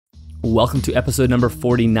Welcome to episode number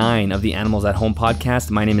 49 of the Animals at Home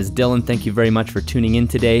podcast. My name is Dylan. Thank you very much for tuning in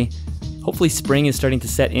today. Hopefully spring is starting to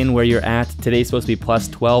set in where you're at. Today's supposed to be plus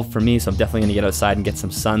 12 for me, so I'm definitely going to get outside and get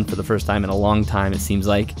some sun for the first time in a long time, it seems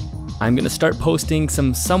like. I'm going to start posting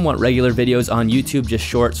some somewhat regular videos on YouTube, just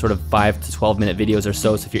short, sort of 5 to 12 minute videos or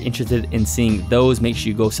so. So if you're interested in seeing those, make sure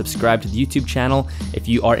you go subscribe to the YouTube channel. If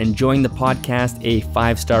you are enjoying the podcast, a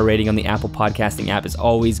 5-star rating on the Apple podcasting app is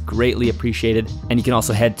always greatly appreciated. And you can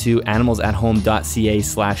also head to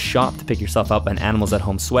animalsathome.ca/shop to pick yourself up an Animals at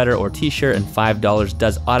Home sweater or t-shirt, and $5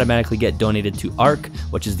 does automatically get donated to ARC,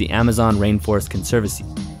 which is the Amazon Rainforest Conservancy.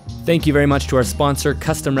 Thank you very much to our sponsor,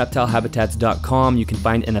 CustomReptileHabitats.com. You can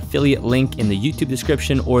find an affiliate link in the YouTube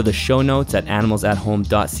description or the show notes at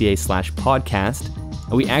animalsathome.ca/podcast.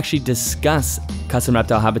 And we actually discuss Custom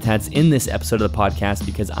Reptile Habitats in this episode of the podcast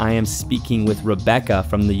because I am speaking with Rebecca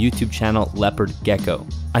from the YouTube channel Leopard Gecko.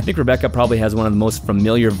 I think Rebecca probably has one of the most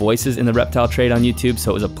familiar voices in the reptile trade on YouTube,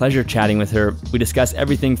 so it was a pleasure chatting with her. We discuss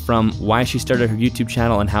everything from why she started her YouTube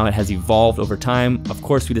channel and how it has evolved over time. Of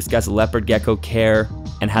course, we discuss leopard gecko care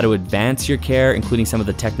and how to advance your care, including some of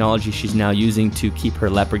the technology she's now using to keep her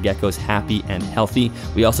leopard geckos happy and healthy.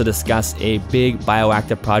 We also discuss a big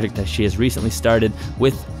bioactive project that she has recently started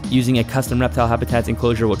with using a custom reptile habitats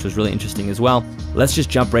enclosure, which was really interesting as well. Let's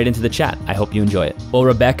just jump right into the chat. I hope you enjoy it. Well,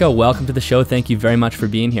 Rebecca, welcome to the show. Thank you very much for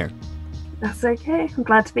being here. That's okay. I'm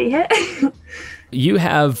glad to be here. You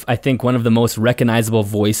have, I think, one of the most recognizable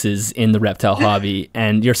voices in the reptile hobby,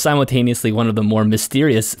 and you're simultaneously one of the more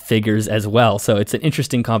mysterious figures as well. So it's an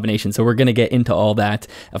interesting combination. So we're going to get into all that.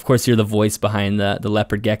 Of course, you're the voice behind the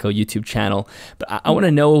Leopard Gecko YouTube channel. But I want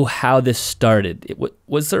to know how this started.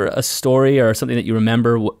 Was there a story or something that you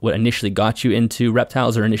remember what initially got you into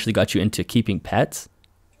reptiles or initially got you into keeping pets?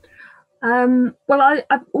 Well,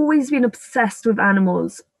 I've always been obsessed with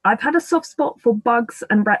animals. I've had a soft spot for bugs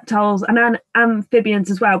and reptiles and amphibians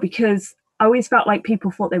as well, because I always felt like people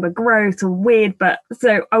thought they were gross or weird,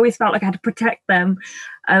 so I always felt like I had to protect them.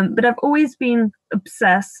 But I've always been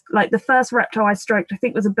obsessed. Like the first reptile I stroked, I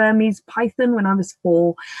think, was a Burmese python when I was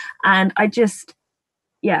 4. And I just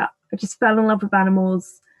fell in love with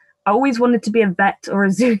animals. I always wanted to be a vet or a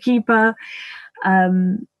zookeeper.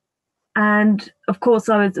 And of course,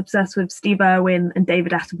 I was obsessed with Steve Irwin and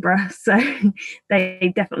David Attenborough, so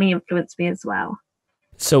they definitely influenced me as well.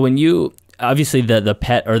 So when you, obviously the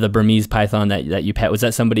pet or the Burmese python that you pet, was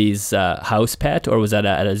that somebody's house pet or was that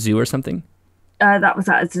at a zoo or something? That was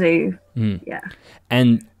at a zoo, yeah.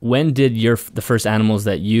 And when did the first animals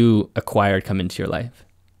that you acquired come into your life?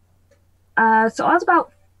 So I was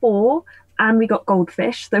about 4 and we got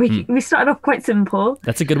goldfish, so we started off quite simple.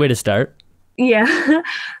 That's a good way to start. Yeah.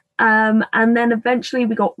 And then eventually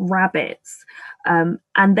we got rabbits, and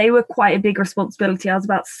they were quite a big responsibility. I was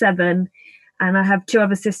about 7 and I have 2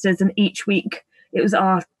 other sisters, and each week it was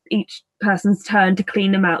each person's turn to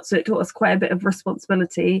clean them out. So it taught us quite a bit of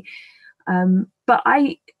responsibility. But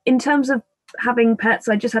in terms of having pets,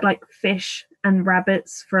 I just had like fish and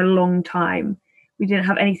rabbits for a long time. We didn't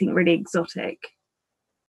have anything really exotic.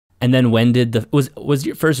 And then when was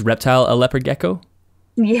your first reptile a leopard gecko?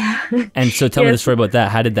 Yeah. And so tell me the story about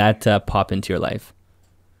that. How did that pop into your life?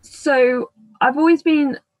 So I've always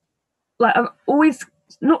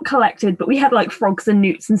not collected, but we had like frogs and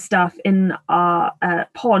newts and stuff in our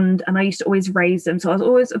pond, and I used to always raise them. So I was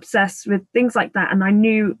always obsessed with things like that, and I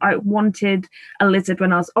knew I wanted a lizard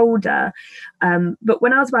when I was older. But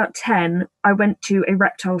when I was about 10, I went to a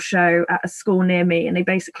reptile show at a school near me, and they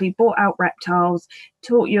basically brought out reptiles,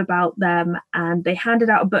 taught you about them, and they handed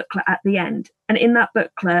out a booklet at the end. And in that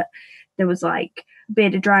booklet, there was like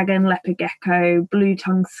bearded dragon, leopard gecko,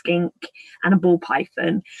 blue-tongued skink, and a ball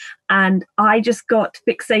python. And I just got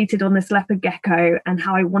fixated on this leopard gecko and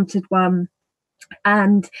how I wanted one.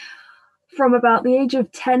 And from about the age of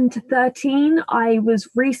 10 to 13, I was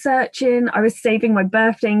researching, I was saving my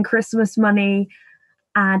birthday and Christmas money,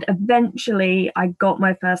 and eventually I got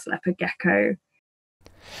my first leopard gecko.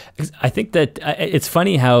 I think that it's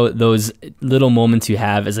funny how those little moments you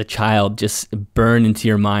have as a child just burn into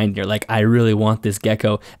your mind. You're like, I really want this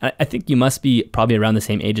gecko. I think you must be probably around the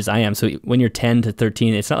same age as I am. So when you're 10 to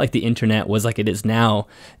 13, it's not like the internet was like it is now.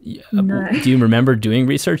 No. Do you remember doing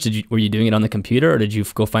research? Were you doing it on the computer, or did you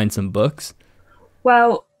go find some books?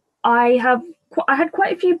 Well, I had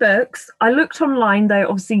quite a few books. I looked online, though.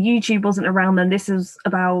 Obviously, YouTube wasn't around then. This was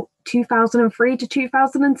about 2003 to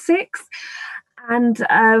 2006.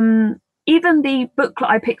 And even the booklet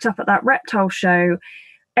I picked up at that reptile show,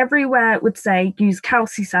 everywhere it would say use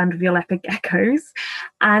calci sand with your leopard geckos.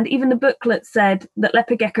 And even the booklet said that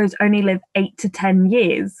leopard geckos only live 8 to 10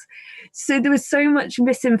 years. So there was so much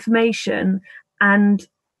misinformation. And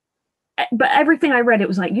but everything I read, it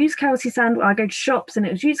was like use calci sand. I go to shops and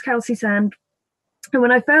it was use calci sand. And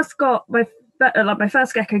when I first got my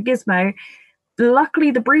first gecko Gizmo,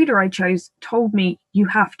 luckily the breeder I chose told me you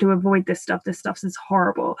have to avoid this stuff. This stuff is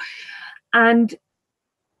horrible. And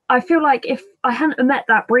I feel like if I hadn't met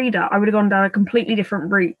that breeder, I would have gone down a completely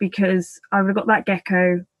different route, because I would have got that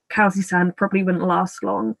gecko. Calci sand probably wouldn't last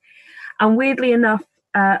long. And weirdly enough,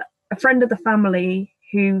 a friend of the family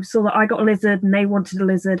who saw that I got a lizard and they wanted a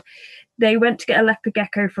lizard, they went to get a leopard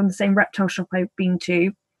gecko from the same reptile shop I've been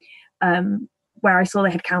to, where I saw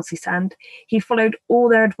they had calci sand. He followed all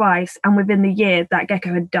their advice, and within the year, that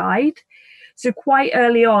gecko had died. So quite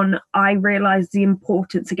early on, I realised the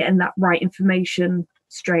importance of getting that right information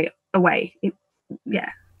straight away.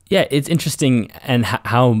 Yeah, it's interesting, and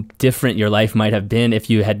how different your life might have been if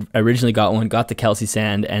you had originally got the calci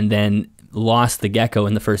sand, and then lost the gecko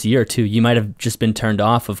in the first year or two. You might have just been turned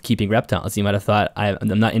off of keeping reptiles. You might have thought, I'm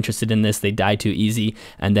not interested in this. They die too easy.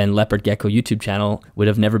 And then Leopard Gecko YouTube channel would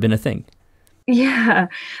have never been a thing. Yeah.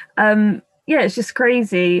 It's just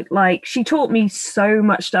crazy. Like, she taught me so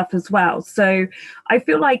much stuff as well. So I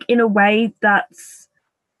feel like in a way that's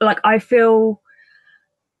like, I feel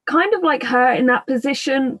kind of like her in that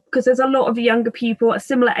position, because there's a lot of younger people a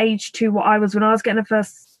similar age to what I was when I was getting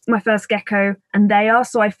my first gecko, and they are.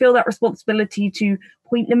 So I feel that responsibility to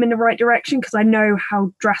point them in the right direction, because I know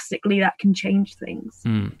how drastically that can change things.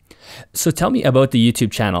 So tell me about the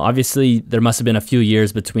YouTube channel. Obviously, there must have been a few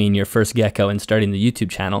years between your first gecko and starting the YouTube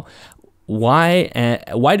channel. Why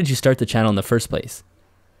did you start the channel in the first place?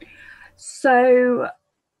 So,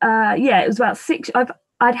 it was about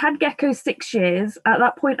I'd had geckos 6 years. At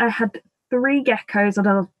that point, I had 3 geckos, and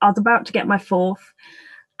I was about to get my 4th.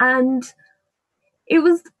 And it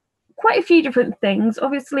was quite a few different things.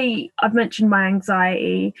 Obviously, I've mentioned my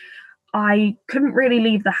anxiety. I couldn't really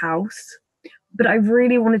leave the house, but I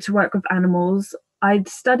really wanted to work with animals. I'd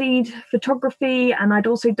studied photography, and I'd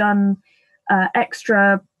also done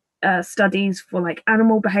extra studies for like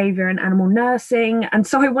animal behavior and animal nursing. And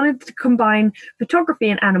so I wanted to combine photography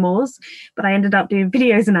and animals, but I ended up doing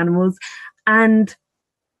videos and animals. And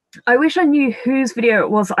I wish I knew whose video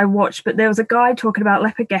it was I watched, but there was a guy talking about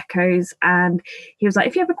leopard geckos, and he was like,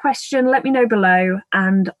 if you have a question, let me know below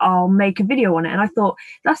and I'll make a video on it. And I thought,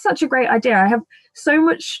 that's such a great idea. I have so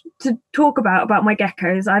much to talk about my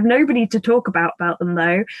geckos. I have nobody to talk about them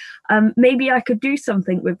though. Maybe I could do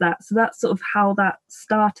something with that. So that's sort of how that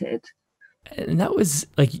started. And that was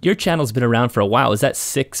like, your channel's been around for a while. Is that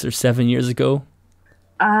 6 or 7 years ago?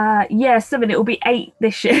 7. It will be 8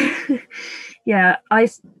 this year. Yeah,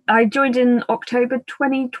 I joined in October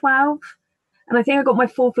 2012, and I think I got my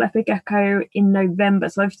 4th leopard gecko in November.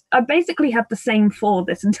 So I basically had the same 4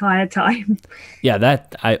 this entire time. Yeah,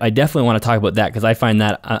 that I definitely want to talk about that, because I find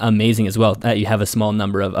that amazing as well, that you have a small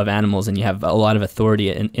number of animals and you have a lot of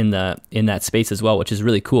authority in that space as well, which is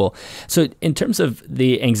really cool. So in terms of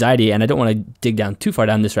the anxiety, and I don't want to dig down too far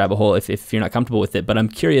down this rabbit hole if you're not comfortable with it, but I'm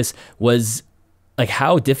curious, like,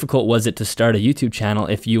 how difficult was it to start a YouTube channel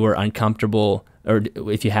if you were uncomfortable or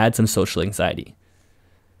if you had some social anxiety?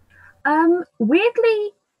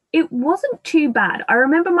 Weirdly, it wasn't too bad. I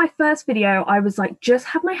remember my first video, I was like, just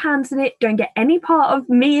have my hands in it. Don't get any part of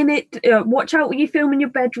me in it. Watch out what you film in your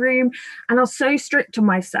bedroom. And I was so strict on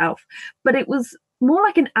myself. But it was more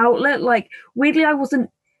like an outlet. Like, weirdly, I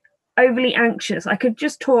wasn't overly anxious. I could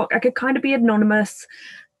just talk. I could kind of be anonymous.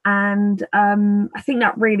 And I think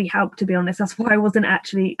that really helped, to be honest. That's why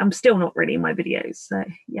I'm still not really in my videos. So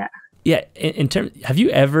yeah. Yeah. In terms,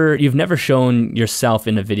 you've never shown yourself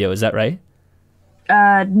in a video, is that right?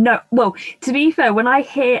 No. Well, to be fair, when I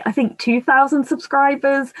hit, I think 2,000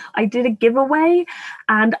 subscribers, I did a giveaway,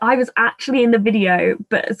 and I was actually in the video.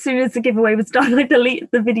 But as soon as the giveaway was done, I deleted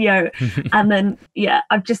the video. And then,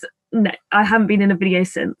 I haven't been in a video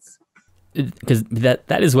since. Because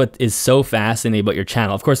that is what is so fascinating about your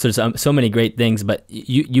channel. Of course, there's so many great things, but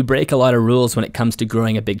you break a lot of rules when it comes to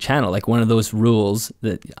growing a big channel. Like, one of those rules,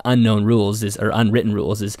 the unwritten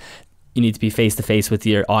rules, is you need to be face to face with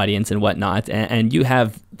your audience and whatnot. And you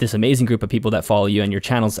have this amazing group of people that follow you, and your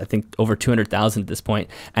channel's, I think, over 200,000 at this point,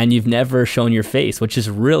 and you've never shown your face, which is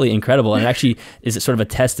really incredible. And it actually is sort of a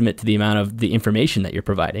testament to the amount of the information that you're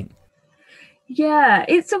providing. Yeah,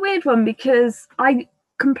 it's a weird one, because I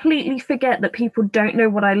completely forget that people don't know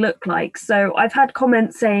what I look like. So I've had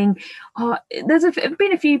comments saying, there's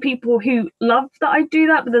been a few people who love that I do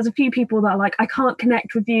that, but there's a few people that are like, I can't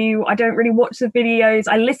connect with you, I don't really watch the videos,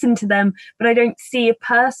 I listen to them, but I don't see a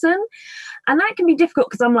person. And that can be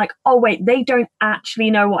difficult, because I'm like, oh wait, they don't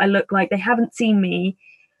actually know what I look like, they haven't seen me.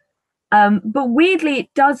 But weirdly,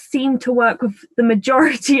 it does seem to work with the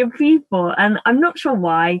majority of people, and I'm not sure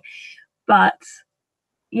why. But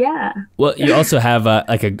yeah. Well, you also have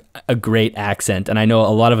a great accent, and I know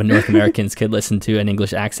a lot of North Americans could listen to an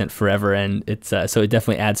English accent forever, and it's so it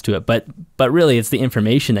definitely adds to it. But really, it's the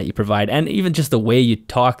information that you provide, and even just the way you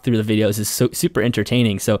talk through the videos is so super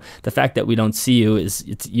entertaining. So the fact that we don't see you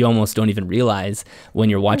you almost don't even realize when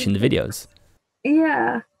you're watching the videos.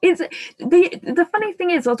 Yeah, it's the funny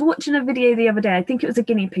thing is, I was watching a video the other day. I think it was a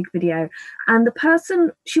guinea pig video, and the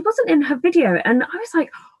person, she wasn't in her video, and I was like,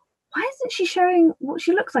 why isn't she showing what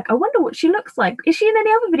she looks like? I wonder what she looks like. Is she in any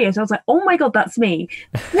other videos? I was like, oh my God, that's me.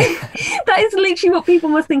 That is literally what people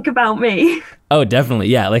must think about me. Oh, definitely.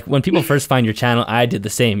 Yeah. Like when people first find your channel, I did the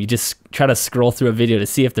same. You just try to scroll through a video to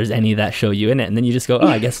see if there's any that show you in it. And then you just go, oh,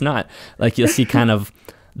 I guess not. Like you'll see kind of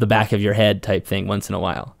the back of your head type thing once in a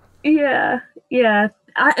while. Yeah, yeah.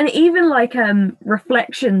 And even like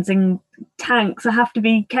reflections in tanks, I have to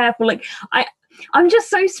be careful. Like I'm just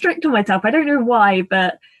so strict on myself. I don't know why,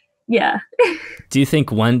 but yeah. Do you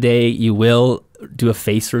think one day you will do a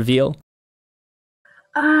face reveal?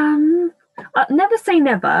 Never say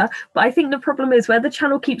never, but I think the problem is where the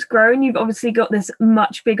channel keeps growing, you've obviously got this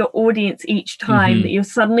much bigger audience each time that you're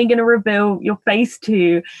suddenly going to reveal your face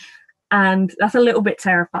to, and that's a little bit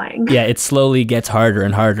terrifying. Yeah, it slowly gets harder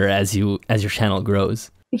and harder as your channel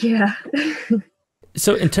grows. Yeah.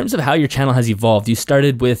 So in terms of how your channel has evolved, you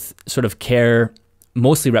started with sort of care,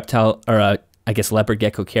 mostly reptile, or I guess leopard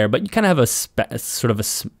gecko care, but you kind of have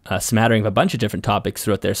a smattering of a bunch of different topics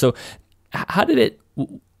throughout there. So how did it,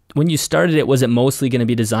 when you started it, was it mostly going to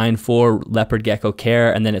be designed for leopard gecko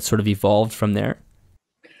care, and then it sort of evolved from there?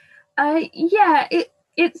 Yeah,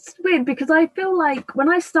 it's weird because I feel like when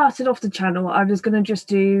I started off the channel, I was going to just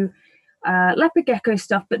do leopard gecko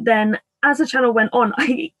stuff, but then as the channel went on,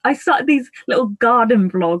 I started these little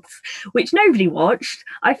garden vlogs, which nobody watched.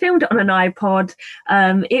 I filmed it on an iPod.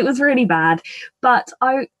 It was really bad, but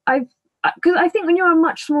because I think when you're a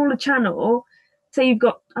much smaller channel, say you've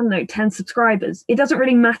got, I don't know, 10 subscribers, it doesn't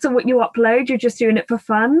really matter what you upload. You're just doing it for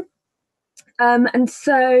fun. And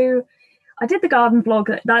so I did the garden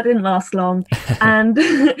vlog. That didn't last long, and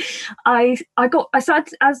I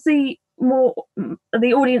started, as the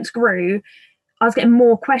audience grew, I was getting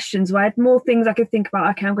more questions where I had more things I could think about.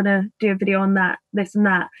 Okay, I'm going to do a video on that, this and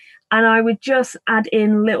that. And I would just add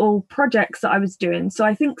in little projects that I was doing. So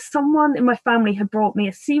I think someone in my family had brought me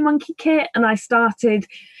a sea monkey kit, and I started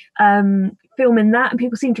filming that, and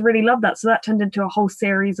people seemed to really love that. So that turned into a whole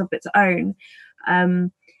series of its own.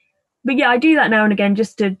 But yeah, I do that now and again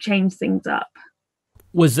just to change things up.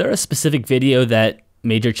 Was there a specific video that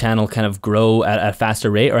made your channel kind of grow at a faster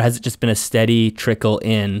rate, or has it just been a steady trickle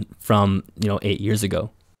in from 8 years ago?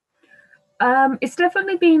 It's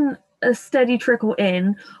definitely been a steady trickle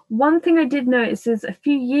in. One thing I did notice is a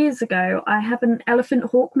few years ago I have an elephant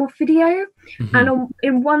hawk moth video, and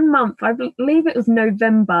in 1 month, I believe it was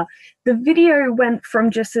November, the video went from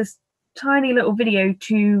just this tiny little video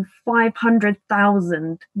to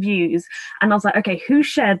 500,000 views, and I was like, okay, who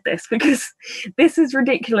shared this, because this is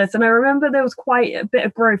ridiculous. And I remember there was quite a bit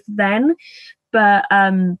of growth then, but I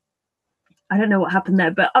don't know what happened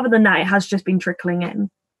there, but other than that, it has just been trickling in.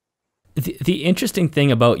 The interesting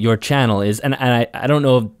thing about your channel is, and I don't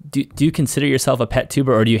know, do you consider yourself a pet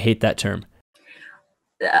tuber, or do you hate that term?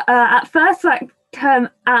 At first, that term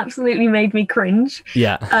absolutely made me cringe.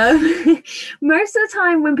 Yeah. Most of the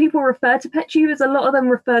time when people refer to pet tubers, a lot of them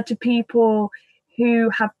refer to people who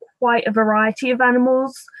have quite a variety of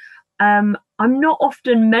animals. I'm not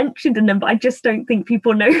often mentioned in them, but I just don't think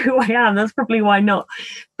people know who I am. That's probably why not.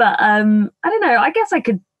 But I don't know. I guess I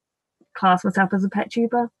could class myself as a pet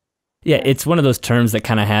tuber. Yeah, it's one of those terms that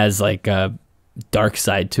kind of has like a dark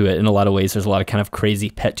side to it in a lot of ways. There's a lot of kind of crazy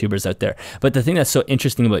pet tubers out there. But the thing that's so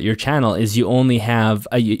interesting about your channel is you only have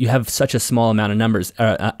you have such a small amount of numbers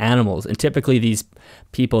animals, and typically these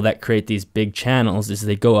people that create these big channels is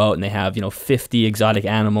they go out and they have 50 exotic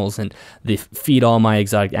animals, and they feed all my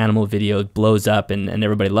exotic animal video, blows up, and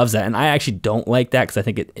everybody loves that. And I actually don't like that, because I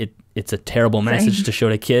think it's a terrible message to show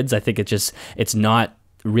to kids. I think it's not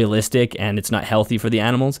realistic, and it's not healthy for the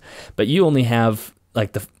animals. But you only have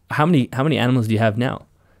like how many animals do you have now?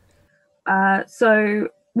 So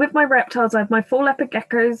with my reptiles, I have my 4 leopard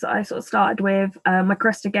geckos I sort of started with, my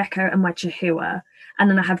crested gecko and my chihuahua, and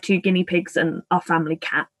then I have 2 guinea pigs and our family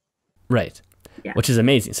cat. Right. Yeah. Which is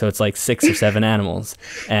amazing. So it's like 6 or 7 animals,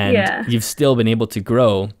 and you've still been able to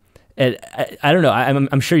grow. And I don't know,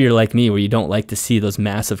 I'm sure you're like me, where you don't like to see those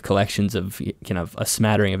massive collections of a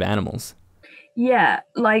smattering of animals. Yeah,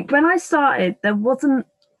 like when I started, there wasn't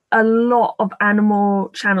a lot of animal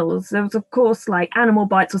channels. There was, of course, like Animal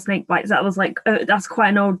Bites or Snake Bites. That was like that's quite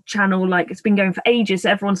an old channel. Like it's been going for ages. So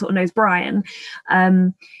everyone sort of knows Brian.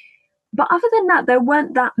 but other than that, there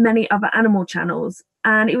weren't that many other animal channels.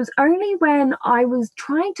 And it was only when I was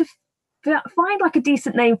trying to find like a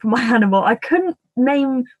decent name for my animal. I couldn't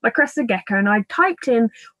name my crested gecko, and I typed in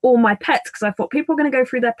all my pets because I thought people are going to go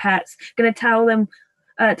through their pets, going to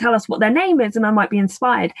tell us what their name is, and I might be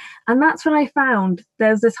inspired. And that's when I found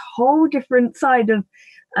there's this whole different side of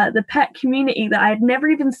the pet community that I had never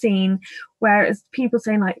even seen, where it's people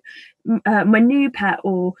saying like my new pet,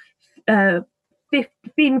 or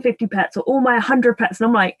feeding 50 pets, or all my 100 pets. And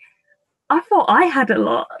I'm like, I thought I had a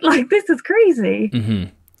lot. Like, this is crazy. Mm-hmm.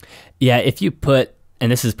 Yeah, if you put,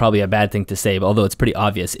 and this is probably a bad thing to say, but although it's pretty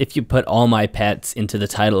obvious, if you put all my pets into the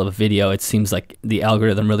title of a video, it seems like the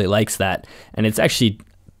algorithm really likes that. And it's actually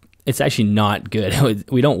not good.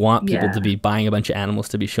 We don't want people to be buying a bunch of animals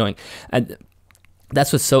to be showing. And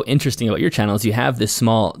that's what's so interesting about your channel is you have this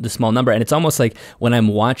small number, and it's almost like when I'm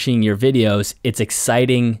watching your videos, it's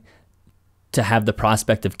exciting to have the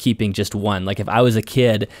prospect of keeping just one. Like if I was a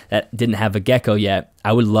kid that didn't have a gecko yet,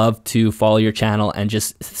 I would love to follow your channel and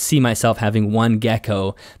just see myself having one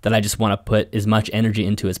gecko that I just want to put as much energy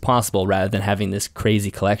into as possible rather than having this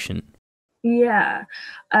crazy collection. Yeah.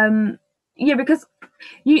 Yeah, because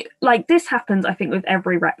you like this happens, I think, with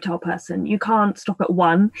every reptile person. You can't stop at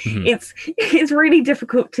one. Mm-hmm. It's really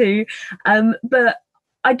difficult to. But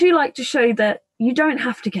I do like to show that you don't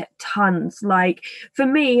have to get tons. Like for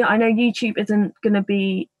me, I know YouTube isn't going to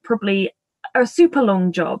be probably a super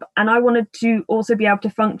long job, and I wanted to also be able to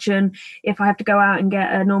function if I have to go out and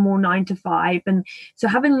get a normal 9 to 5. And so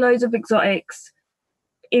having loads of exotics,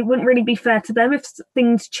 it wouldn't really be fair to them if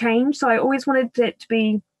things change. So I always wanted it to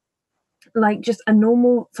be like just a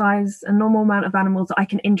normal size, a normal amount of animals that I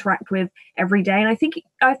can interact with every day. And I think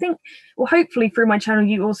well, hopefully through my channel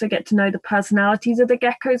you also get to know the personalities of the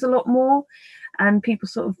geckos a lot more, and people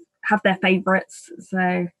sort of have their favorites.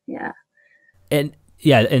 So yeah. And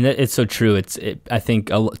it's so true. I think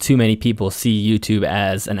too many people see YouTube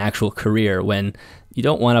as an actual career when you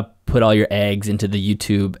don't want to put all your eggs into the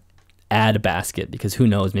YouTube ad basket, because who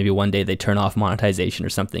knows, maybe one day they turn off monetization or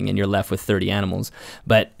something and you're left with 30 animals.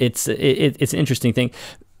 But it's an interesting thing.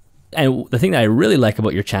 And the thing that I really like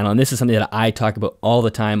about your channel, and this is something that I talk about all the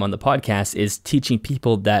time on the podcast, is teaching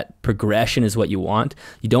people that progression is what you want.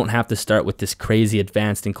 You don't have to start with this crazy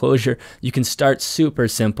advanced enclosure. You can start super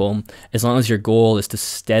simple as long as your goal is to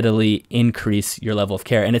steadily increase your level of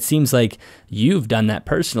care. And it seems like you've done that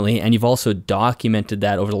personally, and you've also documented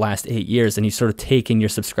that over the last 8 years, and you've sort of taken your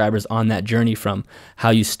subscribers on that journey from how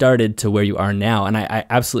you started to where you are now. And I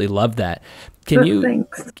absolutely love that. Can you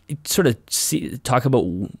sort of talk about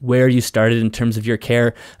where you started in terms of your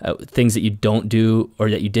care, things that you don't do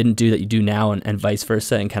or that you didn't do that you do now, and vice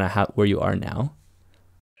versa, and kind of where you are now?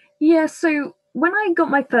 Yeah, so when I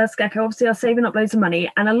got my first gecko, obviously I was saving up loads of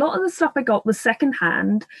money, and a lot of the stuff I got was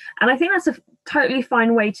secondhand. And I think that's a totally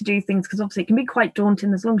fine way to do things, because obviously it can be quite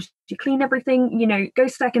daunting. As long as you clean everything, go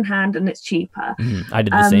secondhand and it's cheaper. I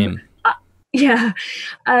did the same. Yeah.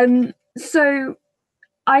 So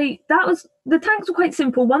the tanks were quite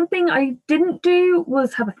simple. One thing I didn't do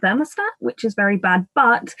was have a thermostat, which is very bad,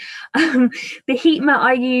 but the heat mat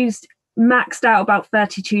I used maxed out about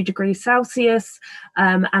 32 degrees Celsius,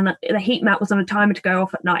 and the heat mat was on a timer to go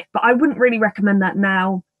off at night. But I wouldn't really recommend that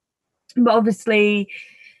now. But obviously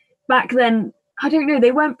back then, I don't know,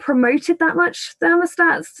 they weren't promoted that much,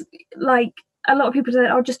 thermostats. Like a lot of people said,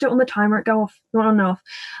 I'll just do it on the timer, it go off, not on and off.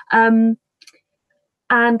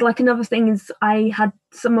 And like another thing is I had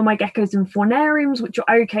some of my geckos in faunariums, which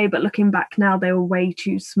are okay, but looking back now, they were way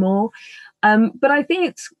too small. But I think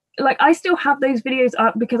it's like, I still have those videos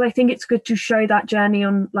up because I think it's good to show that journey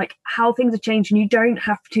on like how things have changed, and you don't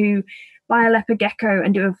have to buy a leopard gecko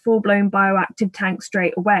and do a full-blown bioactive tank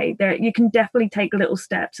straight away. You can definitely take little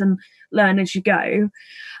steps and learn as you go.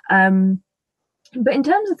 But in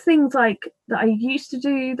terms of things like that I used to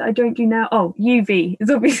do that I don't do now, UV is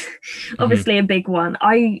obviously a big one.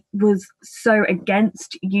 I was so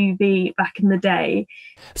against UV back in the day.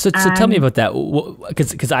 So tell me about that,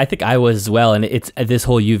 because I think I was as well, and it's this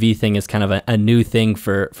whole UV thing is kind of a new thing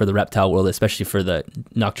for the reptile world, especially for the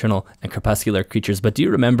nocturnal and crepuscular creatures. But do you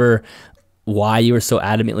remember why you were so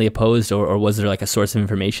adamantly opposed, or was there like a source of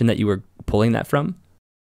information that you were pulling that from?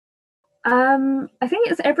 I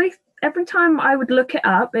think it's every time I would look it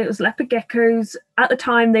up, it was leopard geckos. At the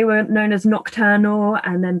time, they were known as nocturnal.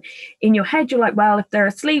 And then in your head, you're like, well, if they're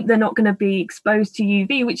asleep, they're not going to be exposed to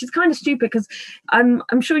UV, which is kind of stupid, because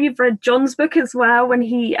I'm sure you've read John's book as well, when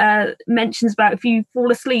he mentions about if you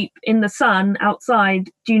fall asleep in the sun outside,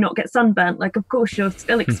 do you not get sunburnt? Like, of course, you're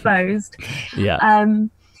still exposed. Yeah.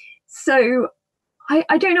 So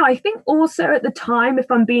I don't know. I think also at the time, if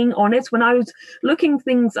I'm being honest, when I was looking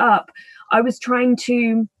things up, I was trying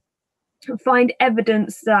to find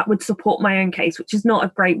evidence that would support my own case, which is not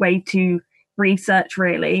a great way to research,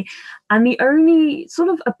 really. And the only sort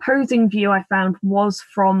of opposing view I found was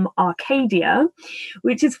from Arcadia,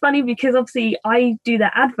 which is funny because obviously I do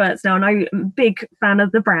their adverts now and I'm a big fan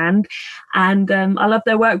of the brand, and I love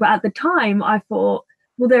their work. But at the time, I thought,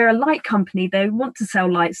 well, they're a light company. They want to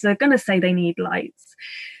sell lights. So they're going to say they need lights.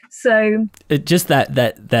 So just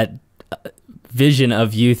that vision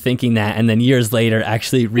of you thinking that and then years later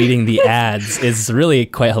actually reading the ads is really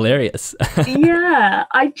quite hilarious. Yeah,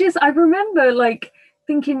 I remember like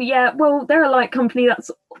thinking, yeah, well, they're a light company, that's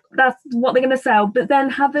what they're going to sell. But then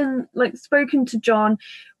having like spoken to John,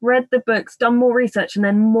 read the books, done more research, and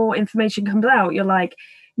then more information comes out, you're like,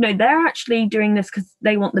 no, they're actually doing this because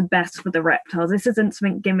they want the best for the reptiles. This isn't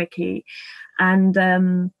something gimmicky.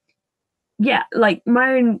 And yeah, like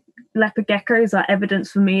my own leopard geckos are evidence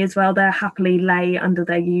for me as well. They're happily lay under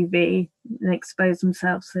their UV and expose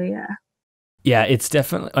themselves. So yeah, it's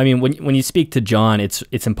definitely, I mean, when you speak to John, it's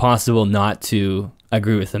impossible not to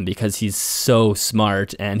agree with him because he's so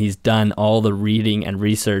smart and he's done all the reading and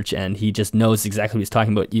research and he just knows exactly what he's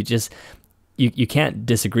talking about. You can't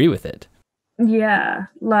disagree with it. Yeah,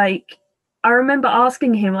 like I remember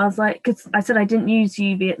asking him, I was like, because I said I didn't use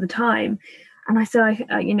UV at the time. And I said,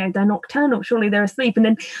 they're nocturnal, surely they're asleep. And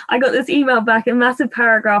then I got this email back, a massive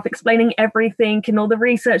paragraph explaining everything and all the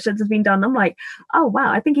research that has been done. I'm like, oh,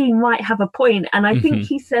 wow, I think he might have a point. And I think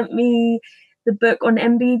he sent me the book on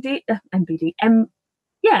MBD.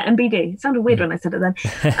 It sounded weird when I said it then.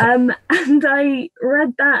 And I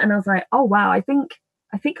read that and I was like, oh, wow, I think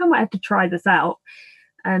I might have to try this out.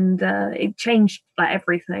 And it changed like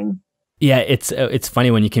everything. Yeah, it's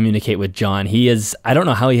funny when you communicate with John. I don't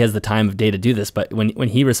know how he has the time of day to do this, but when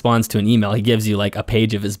he responds to an email, he gives you like a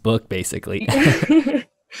page of his book, basically.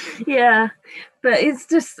 Yeah, but it's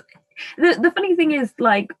just, the funny thing is,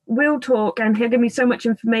 like, we'll talk and he'll give me so much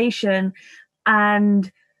information,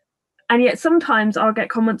 and yet sometimes I'll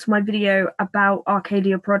get comments on my video about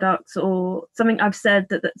Arcadia products or something I've said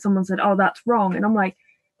that someone said, oh, that's wrong. And I'm like,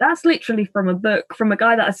 that's literally from a book, from a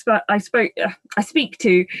guy that I speak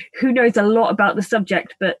to who knows a lot about the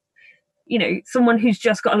subject, but someone who's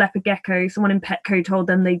just got a leopard gecko, someone in Petco told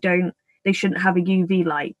them they shouldn't have a UV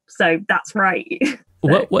light. So that's right.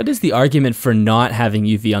 So, what is the argument for not having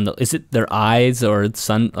UV on is it their eyes or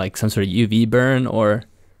some sort of UV burn or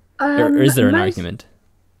is there an argument?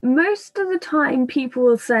 Most of the time people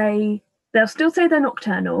will say, they'll still say they're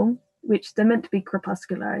nocturnal, which they're meant to be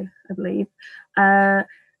crepuscular, I believe.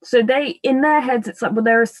 So in their heads, it's like, well,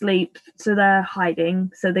 they're asleep, so they're hiding,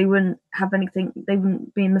 so they wouldn't have anything, they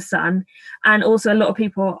wouldn't be in the sun. And also a lot of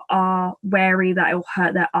people are wary that it will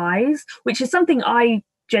hurt their eyes, which is something I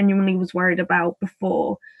genuinely was worried about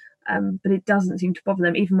before, but it doesn't seem to bother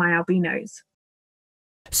them, even my albinos.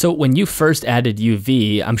 So when you first added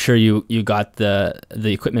UV, I'm sure you got the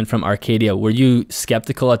equipment from Arcadia. Were you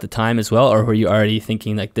skeptical at the time as well, or were you already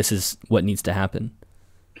thinking like this is what needs to happen?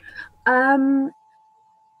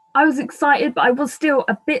 I was excited, but I was still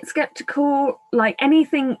a bit skeptical. Like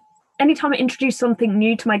anytime I introduce something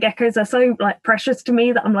new to my geckos, they're so like precious to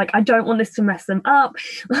me that I'm like, I don't want this to mess them up.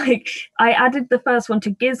 Like I added the first one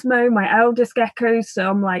to Gizmo, my eldest gecko. So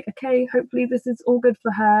I'm like, okay, hopefully this is all good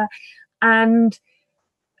for her. And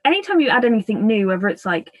anytime you add anything new, whether it's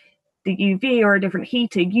like the UV or a different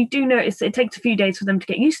heater, you do notice it takes a few days for them to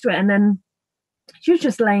get used to it. And then she was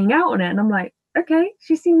just laying out on it. And I'm like, okay,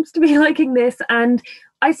 she seems to be liking this. And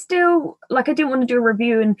I still, I didn't want to do a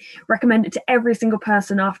review and recommend it to every single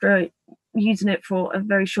person after using it for a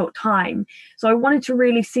very short time. So I wanted to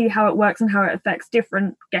really see how it works and how it affects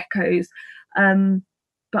different geckos.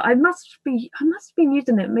 But I must have been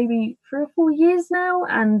using it maybe 3 or 4 years now,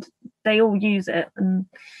 and they all use it, and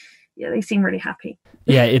yeah, they seem really happy.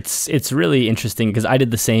 Yeah, it's really interesting because I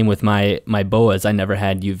did the same with my boas. I never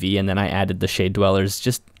had UV, and then I added the shade dwellers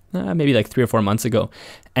just maybe like 3 or 4 months ago,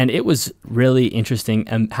 and it was really interesting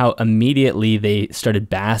how immediately they started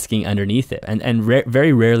basking underneath it, and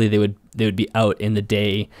very rarely they would be out in the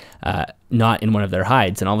day, not in one of their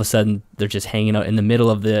hides, and all of a sudden they're just hanging out in the middle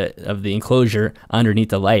of the enclosure underneath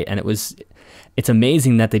the light, and it's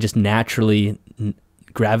amazing that they just naturally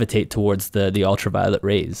gravitate towards the ultraviolet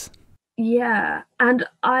rays. Yeah, and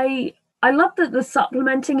I love that the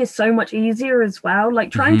supplementing is so much easier as well.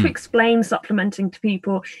 Like trying to explain supplementing to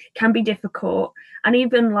people can be difficult. And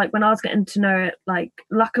even like when I was getting to know it, like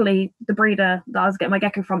luckily the breeder that I was getting my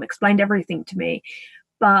gecko from explained everything to me.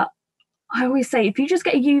 But I always say, if you just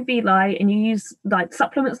get a UV light and you use like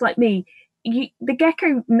supplements like me, the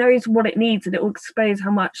gecko knows what it needs, and it will expose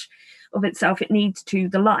how much of itself it needs to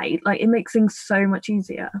the light. Like, it makes things so much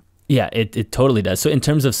easier. Yeah, it totally does. So in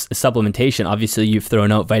terms of supplementation, obviously you've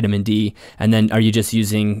thrown out vitamin D, and then are you just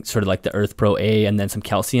using sort of like the Earth Pro A and then some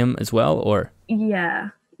calcium as well, or? Yeah.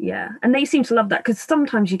 And they seem to love that, because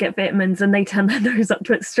sometimes you get vitamins and they turn their nose up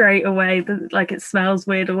to it straight away, like it smells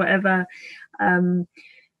weird or whatever.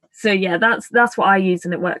 So yeah, that's what I use,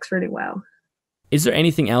 and it works really well. Is there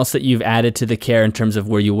anything else that you've added to the care in terms of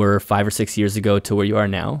where you were 5 or 6 years ago to where you are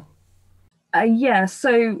now? Yeah,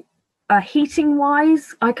 so heating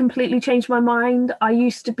wise, I completely changed my mind. I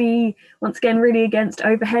used to be, once again, really against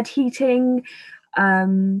overhead heating.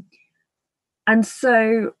 And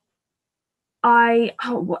so it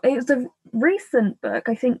was a recent book,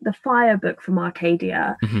 I think the Fire book from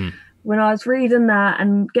Arcadia, when I was reading that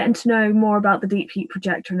and getting to know more about the deep heat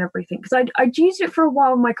projector and everything, because I'd used it for a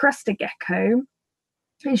while with my crested gecko,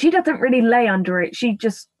 and she doesn't really lay under it. She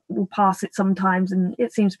just will pass it sometimes, and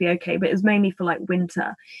it seems to be okay, but it's mainly for like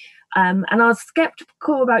winter. And I was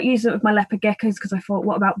skeptical about using it with my leopard geckos, because I thought,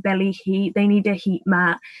 what about belly heat? They need a heat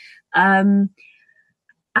mat. And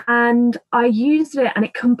I used it, and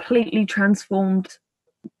it completely transformed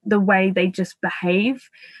the way they just behave.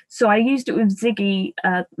 So I used it with Ziggy,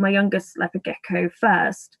 my youngest leopard gecko,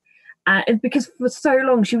 first, because for so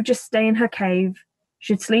long she would just stay in her cave.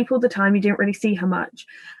 She'd sleep all the time. You didn't really see her much.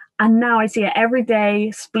 And now I see her every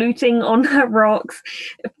day, splooting on her rocks,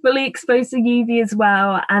 fully exposed to UV as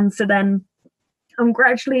well. And so then I'm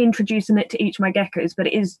gradually introducing it to each of my geckos, but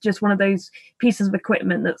it is just one of those pieces of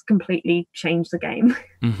equipment that's completely changed the game.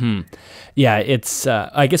 Yeah, it's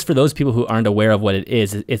I guess for those people who aren't aware of what it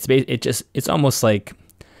is, it's almost like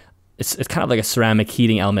it's kind of like a ceramic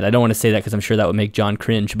heating element. I don't want to say that because I'm sure that would make John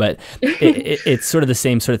cringe, but it's sort of the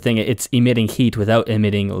same sort of thing. It's emitting heat without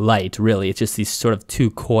emitting light, really. It's just these sort of two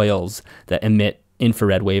coils that emit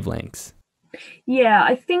infrared wavelengths. Yeah,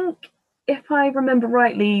 I think if I remember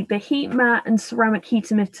rightly, the heat mat and ceramic heat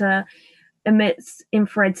emitter emits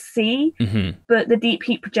infrared C, but the deep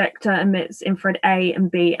heat projector emits infrared A and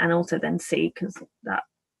B, and also then C, because that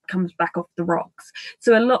comes back off the rocks.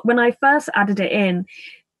 So when I first added it in,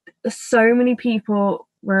 so many people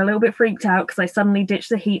were a little bit freaked out because I suddenly ditched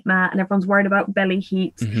the heat mat and everyone's worried about belly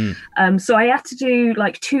heat. So I had to do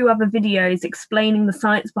like 2 other videos explaining the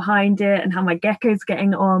science behind it and how my gecko's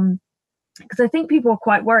getting on, because I think people are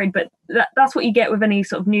quite worried, but that's what you get with any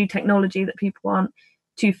sort of new technology that people aren't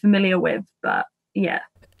too familiar with. But yeah.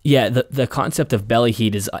 Yeah, the concept of belly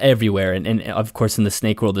heat is everywhere, and of course in the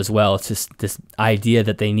snake world as well. It's just this idea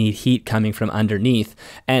that they need heat coming from underneath.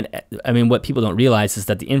 And I mean, what people don't realize is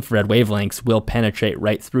that the infrared wavelengths will penetrate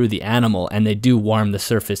right through the animal, and they do warm the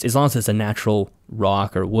surface. As long as it's a natural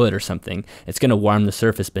rock or wood or something, it's going to warm the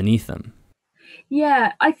surface beneath them.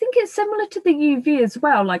 Yeah, I think it's similar to the UV as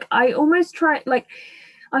well. Like, I almost I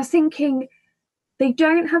was thinking, they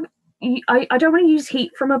don't have, I don't want to use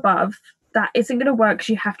heat from above. That isn't going to work because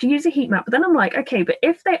you have to use a heat mat. But then I'm like, okay, but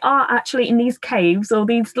if they are actually in these caves or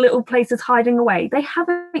these little places hiding away, they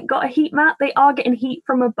haven't got a heat mat. They are getting heat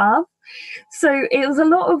from above. So it was a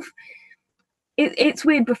lot of, it's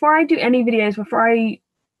weird. Before I do any videos, before I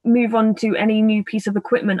move on to any new piece of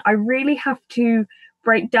equipment, I really have to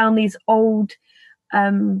break down these old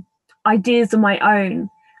ideas of my own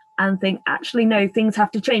and think, actually, no, things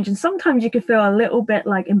have to change. And sometimes you can feel a little bit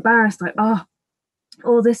like embarrassed, like, oh,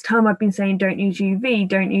 all this time I've been saying don't use UV,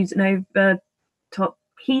 don't use an over top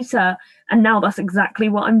heater, and now that's exactly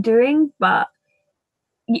what I'm doing. But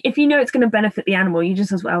if you know it's going to benefit the animal, you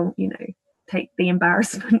just as well, take the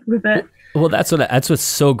embarrassment with it. Well, that's what's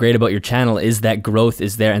so great about your channel, is that growth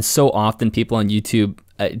is there. And so often people on YouTube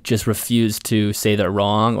just refuse to say they're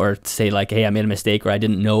wrong, or say like, hey, I made a mistake, or I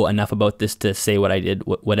didn't know enough about this to say what I did,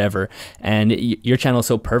 whatever. And your channel is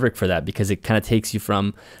so perfect for that, because it kind of takes you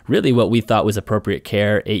from really what we thought was appropriate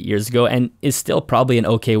care 8 years ago, and is still probably an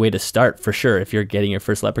okay way to start for sure if you're getting your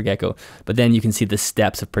first leopard gecko. But then you can see the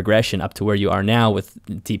steps of progression up to where you are now with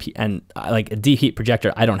deep heat. And like a deep heat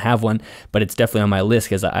projector, I don't have one, but it's definitely on my list,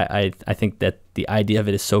 because I think that the idea of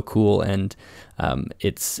it is so cool, and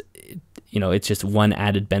it's just one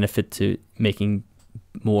added benefit to making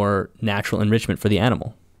more natural enrichment for the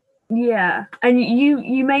animal. Yeah, and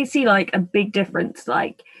you may see like a big difference,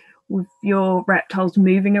 like with your reptiles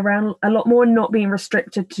moving around a lot more, not being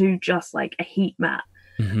restricted to just like a heat mat.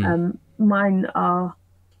 Mine's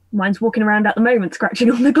walking around at the moment,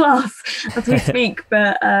 scratching on the glass as we speak.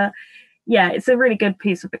 But yeah, it's a really good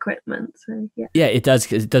piece of equipment. So yeah, it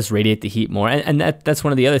does radiate the heat more, and that's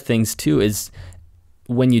one of the other things too, is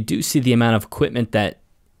when you do see the amount of equipment that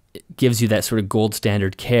gives you that sort of gold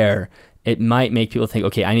standard care, it might make people think,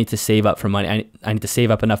 okay, I need to save up for money. I need to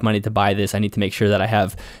save up enough money to buy this. I need to make sure that I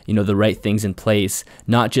have, the right things in place,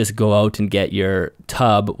 not just go out and get your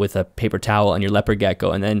tub with a paper towel and your leopard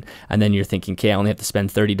gecko. And then you're thinking, okay, I only have to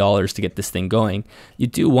spend $30 to get this thing going. You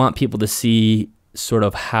do want people to see sort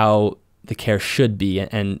of how the care should be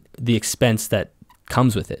and the expense that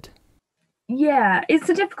comes with it. Yeah, it's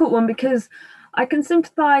a difficult one because I can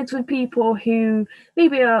sympathize with people who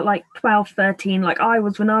maybe are like 12, 13, like I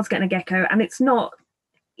was when I was getting a gecko, and it's not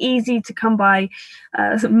easy to come by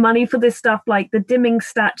money for this stuff. Like the dimming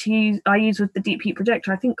statue I use with the deep heat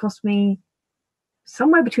projector, I think cost me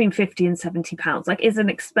somewhere between 50 and 70 pounds. Like it's an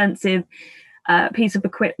expensive piece of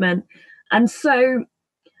equipment. And so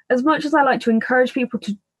as much as I like to encourage people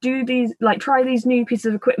to do these, like try these new pieces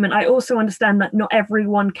of equipment, I also understand that not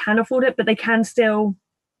everyone can afford it, but they can still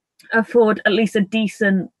afford at least a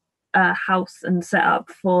decent house and setup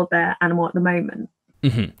for their animal at the moment.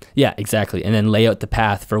 Mm-hmm. Yeah, exactly. And then lay out the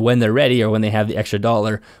path for when they're ready or when they have the extra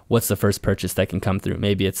dollar. What's the first purchase that can come through?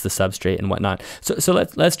 Maybe it's the substrate and whatnot. So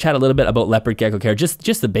let's chat a little bit about leopard gecko care,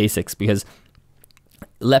 just the basics, because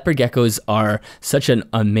leopard geckos are such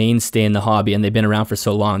a mainstay in the hobby, and they've been around for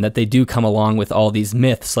so long that they do come along with all these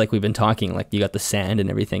myths, like we've been talking, like you got the sand and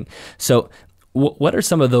everything. So what are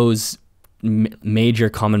some of those major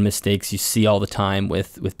common mistakes you see all the time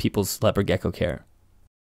with people's leopard gecko care?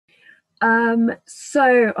 There's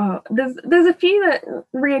a few that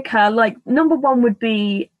reoccur. Like number one would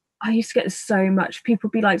be, I used to get so much. People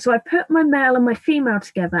be like, so I put my male and my female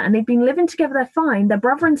together and they've been living together, they're fine, they're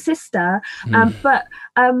brother and sister, but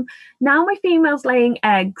now my female's laying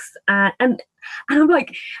eggs, and I'm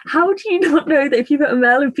like, how do you not know that if you put a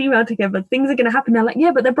male and female together, things are going to happen? They're like,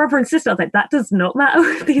 yeah, but they're brother and sister. I was like, that does not matter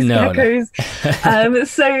with these geckos. No.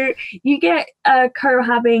 So you get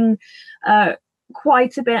cohabiting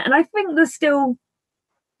quite a bit. And I think there's still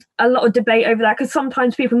a lot of debate over that, because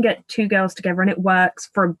sometimes people can get two girls together and it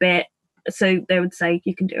works for a bit. So they would say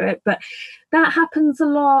you can do it. But that happens a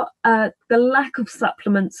lot. The lack of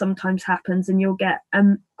supplements sometimes happens, and you'll get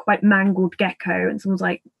quite mangled gecko, and someone's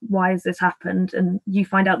like, why has this happened? And you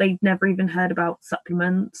find out they've never even heard about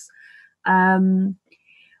supplements. I've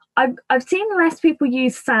seen less people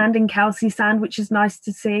use sand and calci sand, which is nice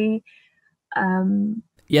to see.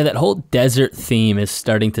 Yeah, that whole desert theme is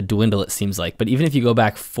starting to dwindle, it seems like. But even if you go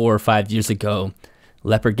back 4 or 5 years ago,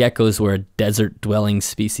 leopard geckos were a desert dwelling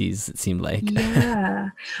species, it seemed like.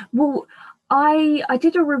 Yeah. Well, I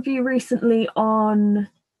did a review recently on,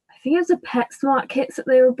 I think it was the PetSmart kits that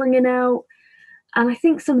they were bringing out, and I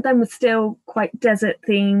think some of them were still quite desert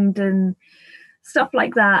themed and stuff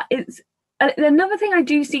like that. It's another thing I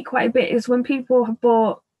do see quite a bit is when people have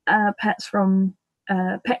bought pets from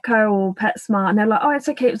Petco or PetSmart, and they're like, oh, it's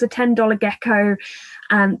okay, it was a $10 gecko,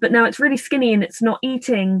 but now it's really skinny and it's not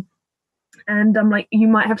eating. And I'm like, you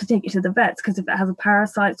might have to take it to the vets because if it has a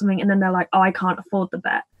parasite or something, and then they're like, oh, I can't afford the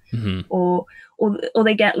vet. Mm-hmm. Or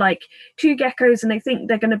they get like 2 geckos and they think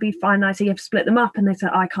they're going to be fine. I say you have to split them up, and they say,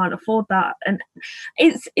 I can't afford that. And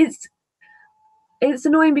it's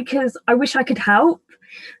annoying because I wish I could help,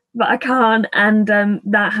 but I can't. And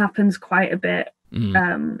that happens quite a bit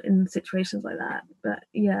in situations like that. But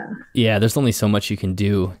yeah, there's only so much you can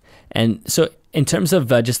do. And so in terms of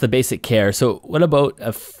just the basic care, so what about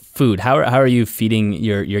food? How are you feeding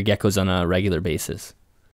your geckos on a regular basis?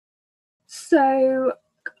 So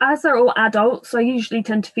as they're all adults, I usually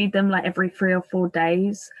tend to feed them like every 3 or 4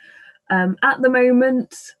 days. At the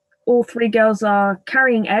moment, all 3 girls are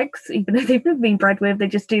carrying eggs, even though they've never been bred with. They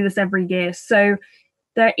just do this every year. So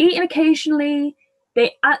they're eating occasionally.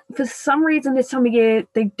 For some reason this time of year,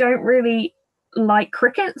 they don't really like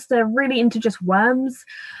crickets. They're really into just worms.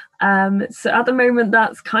 So at the moment,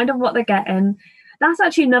 that's kind of what they're getting. That's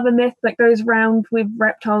actually another myth that goes around with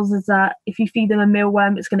reptiles, is that if you feed them a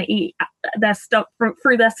mealworm, it's going to eat their stuff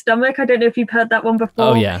through their stomach. I don't know if you've heard that one before.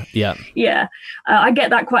 Oh, yeah. I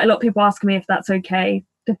get that quite a lot. People asking me if that's okay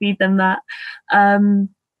to feed them that.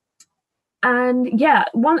 And yeah,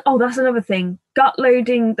 that's another thing. Gut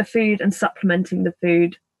loading the food and supplementing the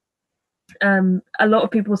food. A lot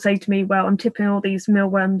of people say to me, well, I'm tipping all these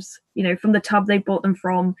mealworms, from the tub they bought them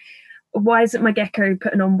from. Why isn't my gecko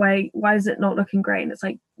putting on weight? Why is it not looking great? And it's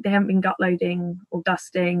like, they haven't been gut loading or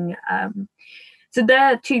dusting. So there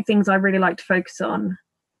are 2 things I really like to focus on,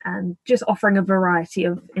 and just offering a variety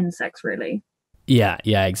of insects, really. Yeah,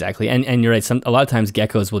 exactly. And you're right. A lot of times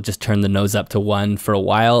geckos will just turn the nose up to one for a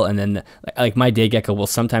while, and then like my day gecko will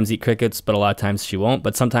sometimes eat crickets, but a lot of times she won't.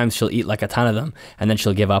 But sometimes she'll eat like a ton of them, and then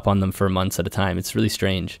she'll give up on them for months at a time. It's really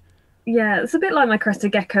strange. Yeah, it's a bit like my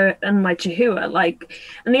crested gecko and my chihuahua. Like,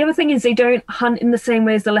 and the other thing is they don't hunt in the same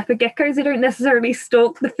way as the leopard geckos. They don't necessarily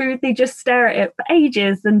stalk the food. They just stare at it for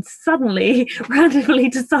ages and suddenly randomly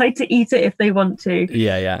decide to eat it if they want to.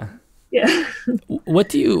 Yeah, yeah. Yeah. What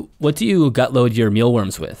do you gut load your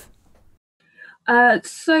mealworms with?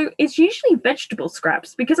 So it's usually vegetable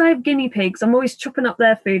scraps because I have guinea pigs. I'm always chopping up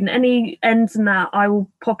their food, and any ends in that I will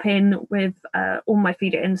pop in with all my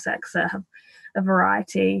feeder insects that have a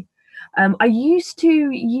variety. I used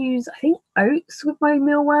to use, I think, oats with my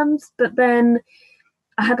mealworms, but then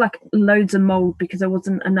I had like loads of mold because there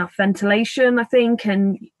wasn't enough ventilation, I think,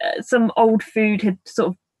 and some old food had sort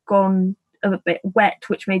of gone a bit wet,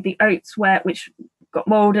 which made the oats wet, which got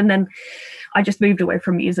mold, and then I just moved away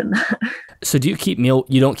from using that. So do you keep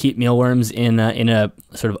you don't keep mealworms in a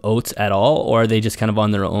sort of oats at all, or are they just kind of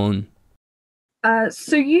on their own?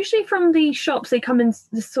 So usually from the shops they come in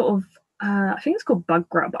this sort of I think it's called bug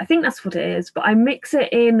grub. I think that's what it is. But I mix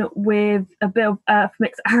it in with a bit of earth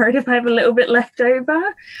mix arid if I have a little bit left over.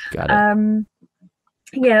 Got it.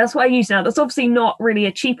 Yeah, that's what I use now. That's obviously not really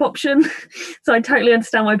a cheap option. So I totally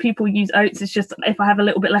understand why people use oats. It's just if I have a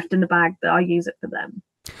little bit left in the bag that I use it for them.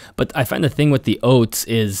 But I find the thing with the oats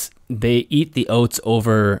is they eat the oats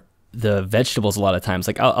over the vegetables a lot of times.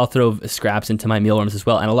 Like I'll throw scraps into my mealworms as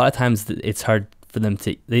well. And a lot of times it's hard for them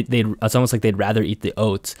to, it's almost like they'd rather eat the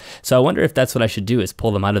oats. So I wonder if that's what I should do, is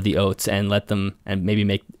pull them out of the oats and let them, and maybe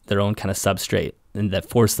make their own kind of substrate and that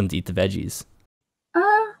force them to eat the veggies.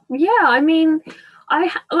 Yeah, I mean,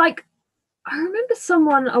 I remember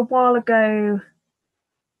someone a while ago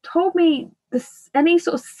told me this, any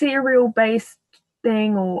sort of cereal based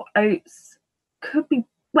thing or oats could be,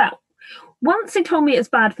 well, once they told me it's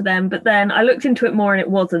bad for them, but then I looked into it more and it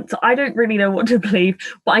wasn't. So I don't really know what to believe.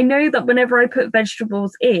 But I know that whenever I put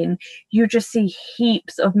vegetables in, you just see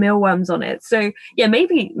heaps of mealworms on it. So yeah,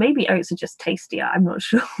 maybe oats are just tastier. I'm not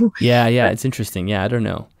sure. Yeah, it's interesting. Yeah, I don't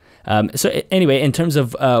know. So anyway, in terms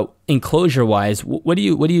of enclosure wise, what do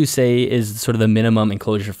you say is sort of the minimum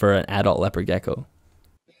enclosure for an adult leopard gecko?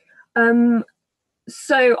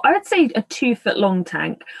 So I would say a 2 foot long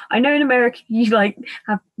tank. I know in America you like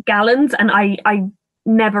have gallons, and I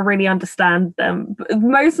never really understand them.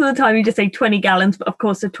 Most of the time you just say 20 gallons, but of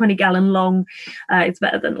course a 20-gallon long it's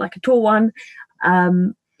better than like a tall one.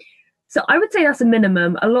 So I would say that's a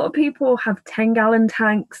minimum. A lot of people have 10-gallon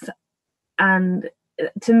tanks, and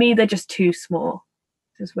to me they're just too small.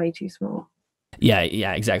 Just way too small. Yeah,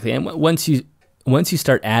 exactly. And once you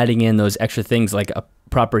start adding in those extra things like a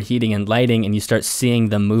proper heating and lighting, and you start seeing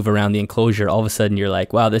them move around the enclosure, all of a sudden you're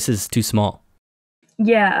like, wow, this is too small.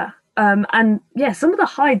 Yeah. And yeah, some of the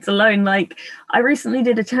hides alone, like I recently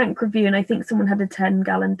did a tank review and I think someone had a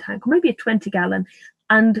 10-gallon tank or maybe a 20-gallon,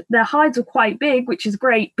 and their hides were quite big, which is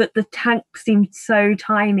great, but the tank seemed so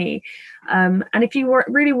tiny. And if you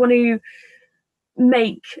really want to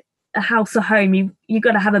make a house a home, you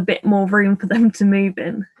got to have a bit more room for them to move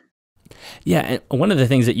in. Yeah, and one of the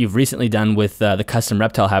things that you've recently done with the custom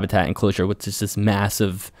reptile habitat enclosure, which is this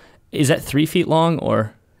massive, is that 3 feet long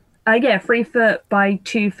or? Yeah, 3 foot by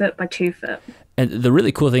 2 foot by 2 foot. And the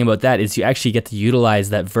really cool thing about that is you actually get to utilize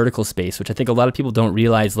that vertical space, which I think a lot of people don't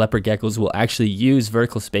realize leopard geckos will actually use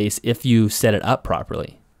vertical space if you set it up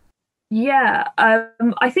properly. Yeah,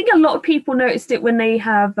 I think a lot of people noticed it when they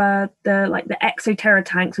have the Exoterra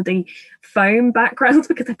tanks with the foam backgrounds,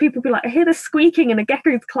 because people be like, I hear the squeaking and a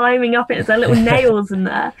gecko's climbing up it. It's their little nails in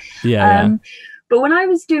there. Yeah. But when I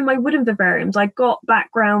was doing my wooden vivariums, I got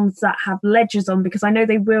backgrounds that have ledges on because I know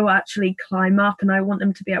they will actually climb up and I want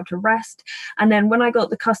them to be able to rest. And then when I got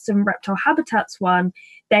the custom reptile habitats one,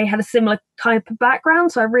 they had a similar type of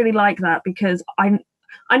background. So I really like that because I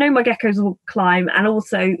know my geckos will climb, and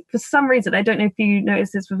also for some reason, I don't know if you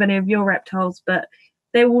notice this with any of your reptiles, but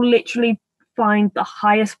they will literally find the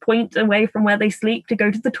highest point away from where they sleep to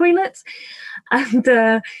go to the toilets.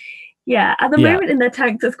 And yeah, at the moment in their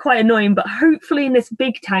tanks, it's quite annoying, but hopefully in this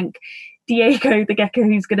big tank, Diego, the gecko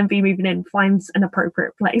who's going to be moving in, finds an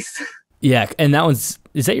appropriate place. Yeah, and is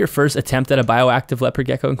that your first attempt at a bioactive leopard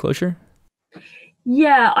gecko enclosure?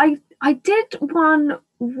 Yeah, I did one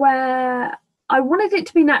where I wanted it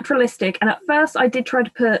to be naturalistic, and at first I did try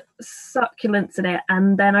to put succulents in it,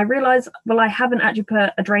 and then I realized, well, I haven't actually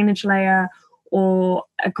put a drainage layer or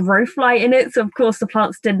a growth light in it, so of course the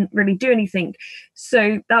plants didn't really do anything.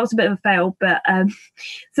 So that was a bit of a fail, but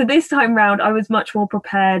so this time round I was much more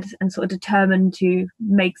prepared and sort of determined to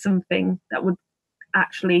make something that would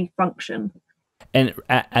actually function. And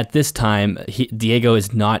at this time, Diego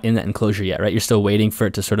is not in that enclosure yet, right? You're still waiting for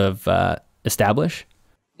it to sort of establish?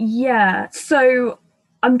 Yeah, so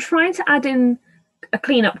I'm trying to add in a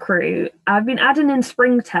cleanup crew. I've been adding in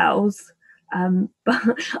springtails, but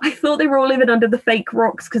I thought they were all living under the fake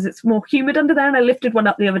rocks because it's more humid under there. And I lifted one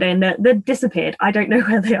up the other day and they disappeared. I don't know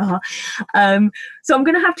where they are. So I'm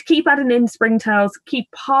going to have to keep adding in springtails,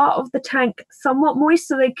 keep part of the tank somewhat moist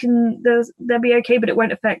so they'll be okay, but it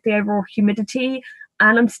won't affect the overall humidity.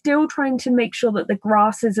 And I'm still trying to make sure that the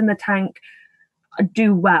grasses in the tank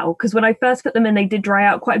do well, because when I first put them in, they did dry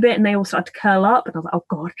out quite a bit and they all started to curl up and I was like, oh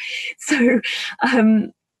god. So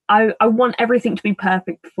I want everything to be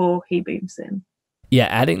perfect before he moves in. Yeah,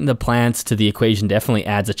 adding the plants to the equation definitely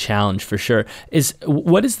adds a challenge for sure.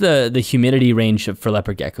 What is the humidity range for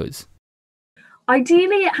leopard geckos?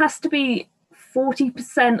 Ideally it has to be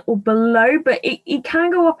 40% or below, but it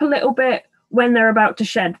can go up a little bit when they're about to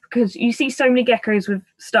shed, because you see so many geckos with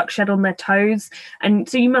stuck shed on their toes, and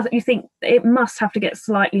so you think it must have to get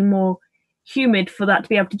slightly more humid for that to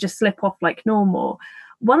be able to just slip off like normal.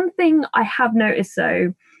 One thing I have noticed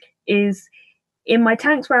though is in my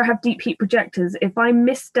tanks where I have deep heat projectors, if I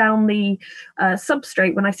miss down the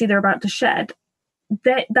substrate when I see they're about to shed,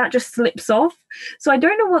 that just slips off. So I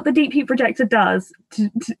don't know what the deep heat projector does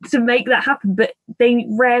to make that happen, but they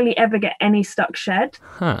rarely ever get any stuck shed.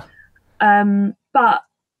 Huh. But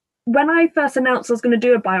when I first announced I was going to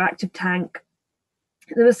do a bioactive tank,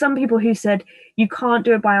 there were some people who said, you can't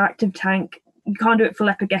do a bioactive tank. You can't do it for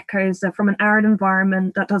leopard geckos. They're from an arid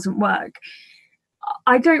environment. That doesn't work.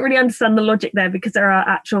 I don't really understand the logic there, because there are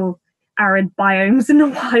actual arid biomes in the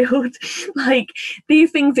wild. Like,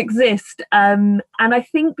 these things exist. And I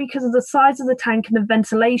think because of the size of the tank and the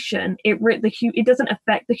ventilation, it doesn't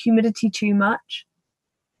affect the humidity too much.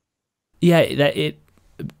 Yeah,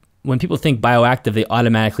 when people think bioactive, they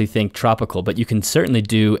automatically think tropical, but you can certainly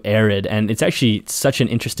do arid, and it's actually such an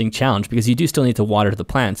interesting challenge because you do still need to water the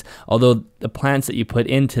plants, although the plants that you put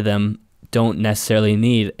into them don't necessarily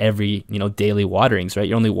need every, daily waterings, right?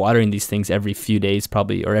 You're only watering these things every few days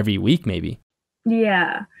probably, or every week maybe.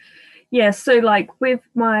 Yeah. So like with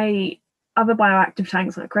my other bioactive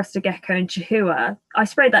tanks like Crested Gecko and Chihuahua, I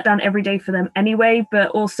sprayed that down every day for them anyway, but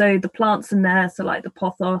also the plants in there, so like the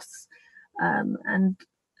pothos and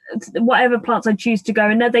whatever plants I choose to go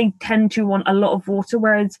in there, they tend to want a lot of water,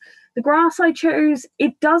 whereas the grass I chose,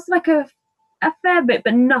 it does like a fair bit,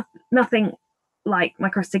 but nothing like my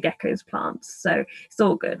Crested Gecko's plants, so it's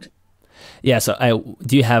all good. Yeah, so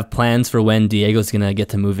do you have plans for when Diego's gonna get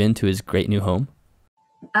to move into his great new home?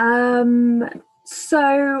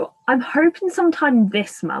 So I'm hoping sometime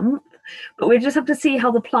this month, but we just have to see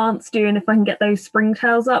how the plants do and if I can get those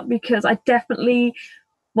springtails up, because I definitely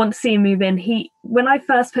want to see him move in. When I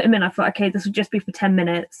first put him in, I thought, okay, this would just be for 10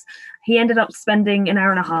 minutes. He ended up spending an hour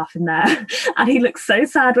and a half in there, and he looked so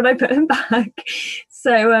sad when I put him back.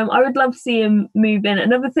 So I would love to see him move in.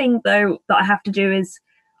 Another thing, though, that I have to do is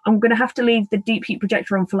I'm going to have to leave the deep heat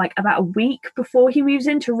projector on for like about a week before he moves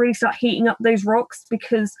in to really start heating up those rocks,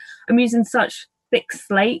 because I'm using such thick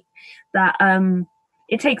slate that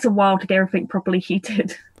it takes a while to get everything properly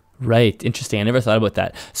heated. Right. Interesting. I never thought about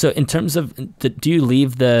that. So in terms of, do you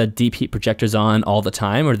leave the deep heat projectors on all the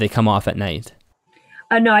time, or do they come off at night?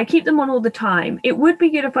 No, I keep them on all the time. It would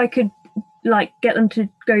be good if I could like get them to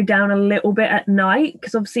go down a little bit at night,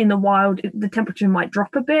 because obviously in the wild the temperature might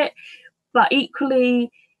drop a bit, but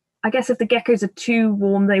equally I guess if the geckos are too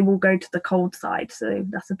warm they will go to the cold side, so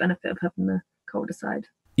that's a benefit of having the colder side.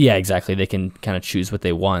 Yeah, exactly. They can kind of choose what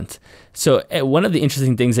they want. So one of the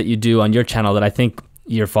interesting things that you do on your channel that I think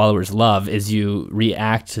your followers love is you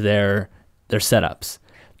react to their setups.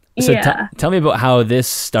 So tell me about how this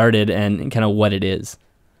started and kind of what it is.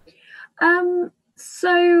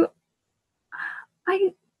 So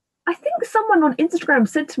I think someone on Instagram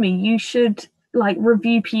said to me, you should like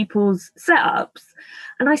review people's setups.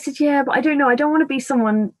 And I said, yeah, but I don't know. I don't want to be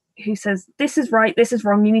someone who says, this is right, this is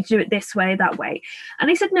wrong, you need to do it this way, that way. And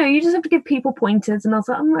he said, no, you just have to give people pointers. And I was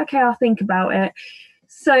like, okay, I'll think about it.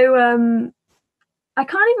 So I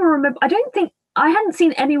can't even remember. I hadn't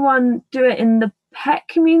seen anyone do it in the pet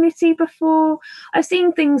community before. I've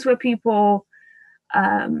seen things where people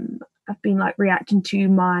have been like reacting to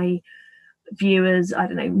my viewers, I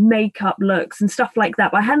don't know, makeup looks and stuff like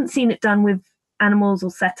that, but I hadn't seen it done with animals or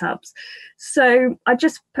setups. So I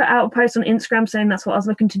just put out a post on Instagram saying that's what I was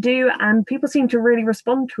looking to do, and people seem to really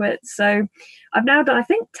respond to it. So I've now done, I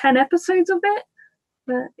think, 10 episodes of it.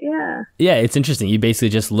 But yeah, it's interesting. You basically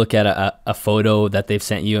just look at a photo that they've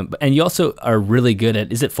sent you, and you also are really good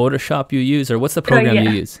at, is it Photoshop you use, or what's the program you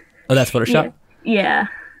use? Oh, that's Photoshop?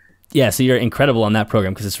 Yeah, so you're incredible on that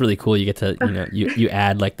program because it's really cool. You get to, you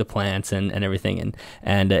add like the plants and everything,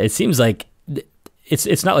 and it seems like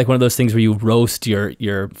it's not like one of those things where you roast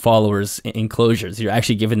your followers' enclosures. You're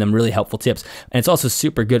actually giving them really helpful tips. And it's also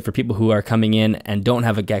super good for people who are coming in and don't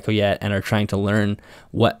have a gecko yet and are trying to learn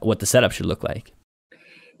what the setup should look like.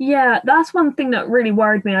 Yeah, that's one thing that really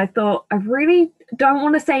worried me. I thought, I really don't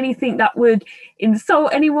want to say anything that would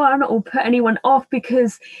insult anyone or put anyone off,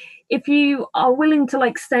 because if you are willing to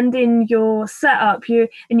like send in your setup, you're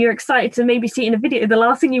excited to maybe see it in a video, the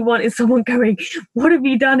last thing you want is someone going, "What have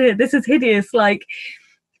you done here? This is hideous." Like,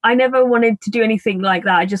 I never wanted to do anything like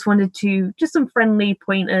that. I just wanted to just some friendly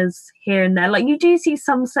pointers here and there. Like, you do see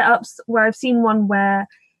some setups where I've seen one where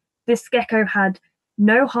this gecko had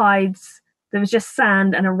no hides. There was just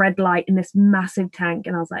sand and a red light in this massive tank.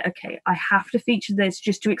 And I was like, okay, I have to feature this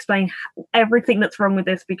just to explain everything that's wrong with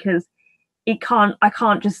this, because I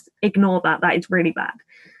can't just ignore that. That is really bad.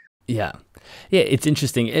 Yeah. Yeah, it's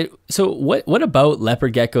interesting. So what about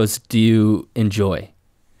leopard geckos do you enjoy?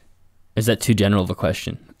 Is that too general of a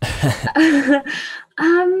question?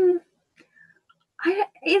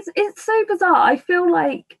 It's so bizarre. I feel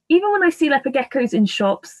like even when I see leopard geckos in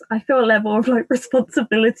shops, I feel a level of like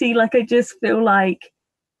responsibility. Like, I just feel like,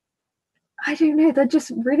 I don't know, they're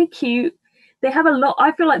just really cute. I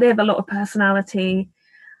feel like they have a lot of personality,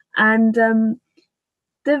 and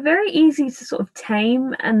they're very easy to sort of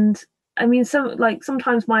tame. And I mean,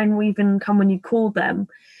 sometimes mine will even come when you call them.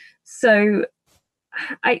 So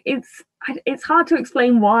it's hard to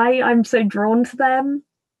explain why I'm so drawn to them.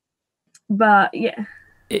 But yeah,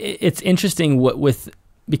 it's interesting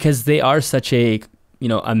because they are such a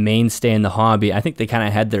mainstay in the hobby. I think they kind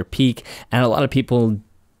of had their peak, and a lot of people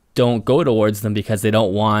don't go towards them because they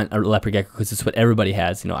don't want a leopard gecko because it's what everybody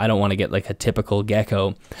has. I don't want to get like a typical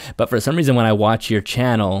gecko, but for some reason when I watch your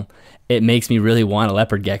channel, it makes me really want a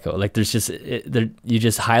leopard gecko. Like, you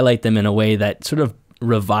just highlight them in a way that sort of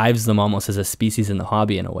revives them almost as a species in the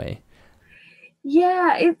hobby in a way.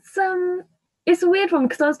 Yeah, it's a weird one,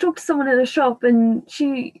 because I was talking to someone in a shop and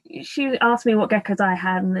she asked me what geckos I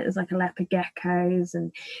had, and it was like a leopard geckos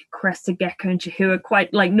and crested gecko, and who are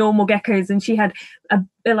quite like normal geckos, and she had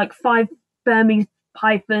like 5 Burmese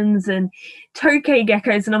pythons and tokay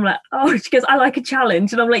geckos, and I'm like, oh, she goes, I like a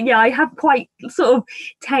challenge, and I'm like, yeah, I have quite sort of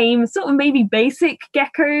tame, sort of maybe basic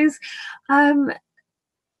geckos,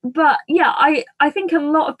 but yeah, I think a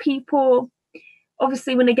lot of people,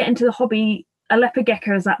 obviously when they get into the hobby, a leopard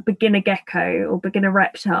gecko is that beginner gecko or beginner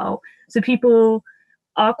reptile. So people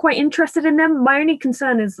are quite interested in them. My only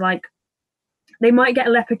concern is like, they might get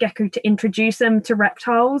a leopard gecko to introduce them to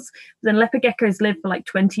reptiles. Then leopard geckos live for like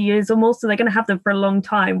 20 years or more. So they're going to have them for a long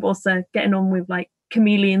time, whilst they're getting on with like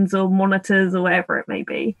chameleons or monitors or whatever it may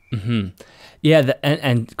be. Mm-hmm. Yeah.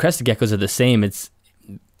 And crested geckos are the same.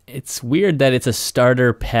 It's weird that it's a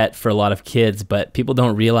starter pet for a lot of kids, but people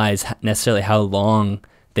don't realize necessarily how long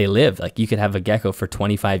they live. Like, you could have a gecko for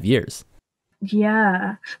 25 years.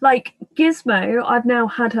 Yeah, like Gizmo, I've now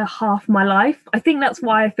had her half my life. I think that's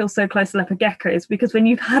why I feel so close to leopard geckos, because when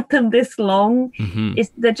you've had them this long, Mm-hmm.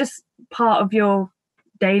 they're just part of your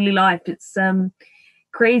daily life. It's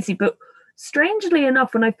crazy. But strangely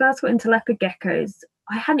enough, when I first got into leopard geckos,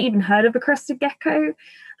 I hadn't even heard of a crested gecko,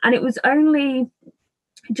 and it was only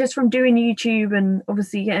just from doing YouTube and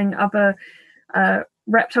obviously getting other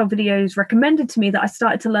reptile videos recommended to me that I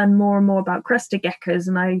started to learn more and more about crested geckos,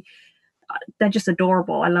 and they're just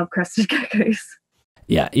adorable. I love crested geckos.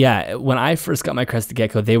 Yeah. When I first got my crested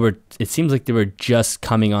gecko, it seems like they were just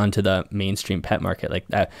coming onto the mainstream pet market. Like,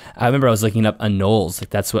 I remember I was looking up anoles. Like,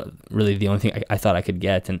 that's what really the only thing I thought I could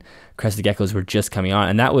get, and crested geckos were just coming on,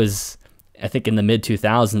 and that was, I think, in the mid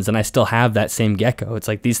 2000s, and I still have that same gecko. It's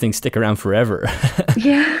like these things stick around forever.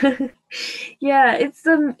 Yeah. Yeah,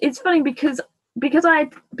 it's funny because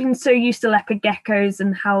I'd been so used to leopard geckos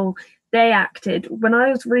and how they acted. When I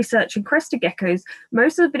was researching crested geckos,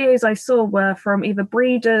 most of the videos I saw were from either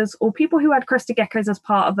breeders or people who had crested geckos as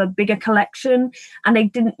part of a bigger collection, and they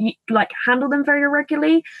didn't like handle them very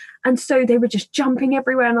regularly, and so they were just jumping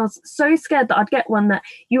everywhere, and I was so scared that I'd get one that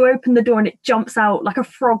you open the door and it jumps out like a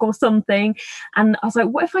frog or something, and I was like,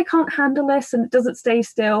 what if I can't handle this and it doesn't stay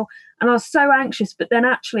still? And I was so anxious. But then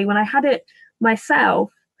actually when I had it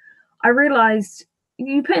myself, I realized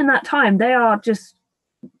you put in that time, they are just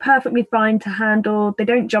perfectly fine to handle. They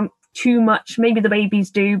don't jump too much. Maybe the babies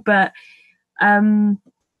do, but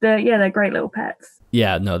they're great little pets.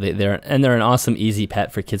 Yeah, no, they're an awesome, easy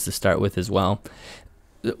pet for kids to start with as well.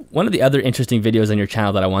 One of the other interesting videos on your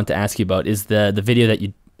channel that I want to ask you about is the video that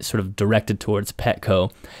you sort of directed towards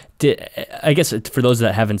Petco. I guess for those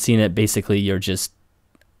that haven't seen it, basically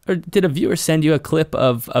did a viewer send you a clip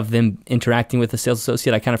of them interacting with a sales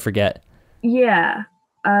associate? I kind of forget. Yeah,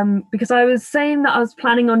 because I was saying that I was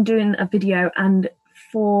planning on doing a video, and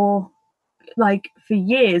for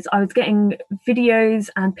years. I was getting videos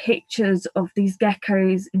and pictures of these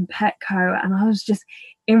geckos in Petco, and I was just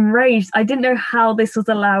enraged. I didn't know how this was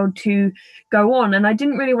allowed to go on, and I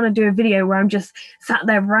didn't really want to do a video where I'm just sat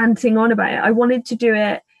there ranting on about it. I wanted to do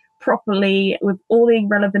it properly with all the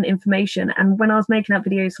relevant information. And when I was making that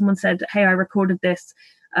video, someone said, hey, I recorded this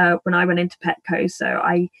when I went into Petco, so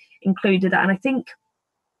I included that. And I think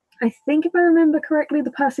if I remember correctly,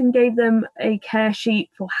 the person gave them a care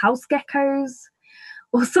sheet for house geckos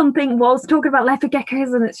or something whilst talking about leopard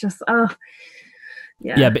geckos, and it's just,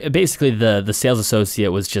 yeah. Basically the sales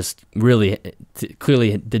associate was just really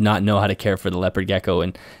clearly did not know how to care for the leopard gecko,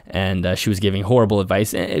 and she was giving horrible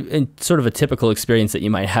advice, and sort of a typical experience that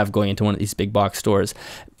you might have going into one of these big box stores.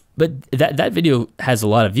 But that video has a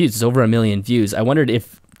lot of views. It's over 1 million views. I wondered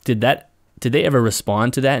did they ever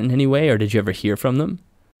respond to that in any way, or did you ever hear from them?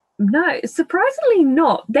 No, surprisingly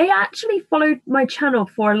not. They actually followed my channel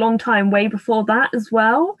for a long time, way before that as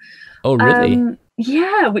well. Oh, really?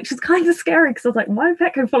 Yeah, which is kind of scary because I was like, why are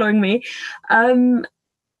Petco following me?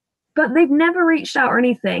 But they've never reached out or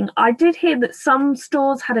anything. I did hear that some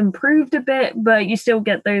stores had improved a bit, but you still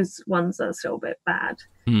get those ones that are still a bit bad.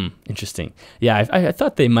 Interesting. Yeah, I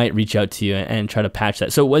thought they might reach out to you and try to patch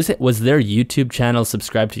that. So was their YouTube channel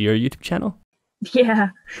subscribed to your YouTube channel? Yeah,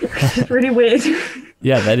 it's really weird.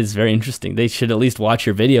 Yeah, that is very interesting. They should at least watch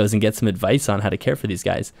your videos and get some advice on how to care for these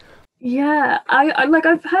guys. Yeah,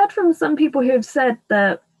 I've heard from some people who have said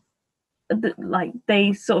that like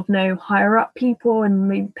they sort of know higher up people and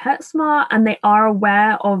maybe PetSmart, and they are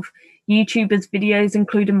aware of YouTubers' videos,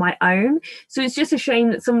 including my own. So it's just a shame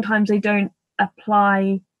that sometimes they don't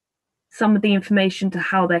apply some of the information to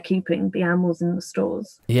how they're keeping the animals in the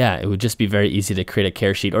stores. Yeah, it would just be very easy to create a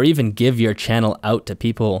care sheet or even give your channel out to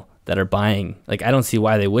people that are buying. Like, I don't see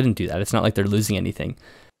why they wouldn't do that. It's not like they're losing anything.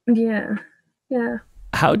 Yeah.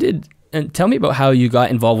 And tell me about how you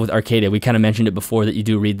got involved with Arcadia. We kind of mentioned it before that you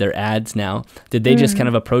do read their ads now. Did they just kind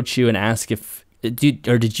of approach you and ask did you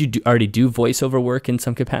already do voiceover work in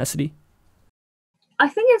some capacity? I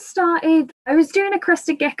think it started, I was doing a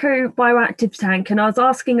crested gecko bioactive tank, and I was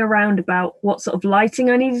asking around about what sort of lighting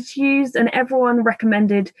I needed to use, and everyone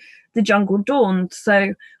recommended the Jungle Dawn.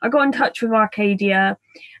 So I got in touch with Arcadia,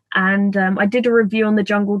 and I did a review on the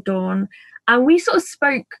Jungle Dawn, and we sort of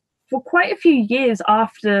spoke for quite a few years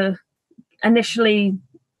after initially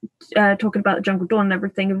talking about the Jungle Dawn and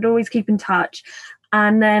everything. We would always keep in touch,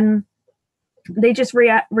 and then they just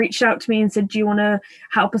reached out to me and said, do you want to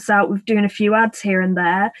help us out with doing a few ads here and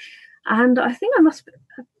there? And I think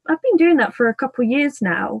I've been doing that for a couple of years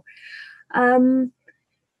now. And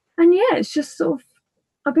yeah, it's just sort of,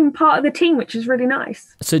 I've been part of the team, which is really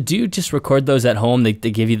nice. So do you just record those at home? They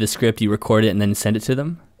give you the script, you record it, and then send it to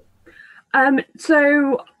them?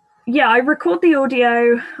 So yeah, I record the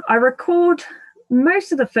audio. I record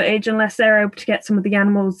most of the footage unless they're able to get some of the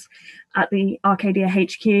animals at the Arcadia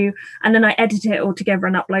HQ, and then I edit it all together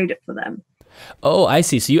and upload it for them. Oh, I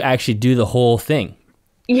see. So you actually do the whole thing.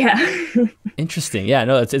 Yeah. Interesting. Yeah,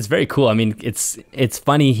 no, it's very cool. I mean, it's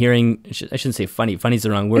funny hearing, I shouldn't say funny, funny's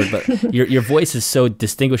the wrong word, but your voice is so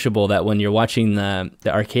distinguishable that when you're watching the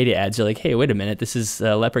Arcadia ads, you're like, hey, wait a minute, this is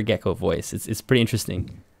a Leopard Gecko voice. It's pretty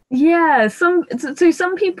interesting. Yeah, some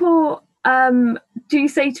people do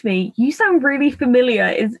say to me, you sound really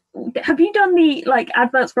familiar. Have you done the like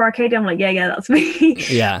adverts for Arcadia? I'm like, yeah, that's me.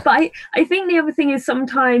 Yeah. But I think the other thing is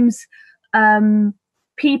sometimes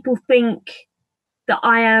people think that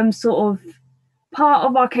I am sort of part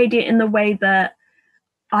of Arcadia in the way that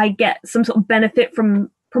I get some sort of benefit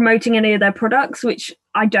from promoting any of their products, which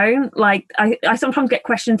I don't. Like, I sometimes get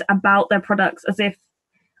questions about their products as if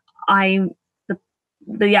I'm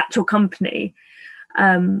the actual company.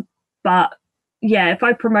 But yeah, if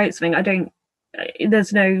I promote something,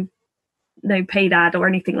 there's no paid ad or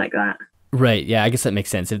anything like that. Right. Yeah, I guess that makes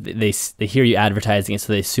sense. If they hear you advertising it,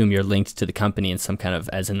 so they assume you're linked to the company in some kind of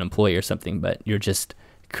as an employee or something, but you're just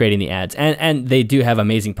creating the ads. And they do have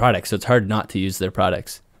amazing products, so it's hard not to use their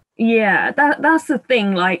products. Yeah, that's the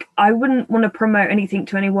thing. Like, I wouldn't want to promote anything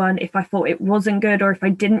to anyone if I thought it wasn't good or if I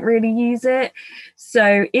didn't really use it.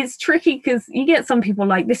 So it's tricky because you get some people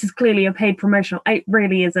like, this is clearly a paid promotion. It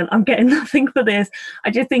really isn't. I'm getting nothing for this.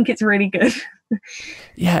 I just think it's really good.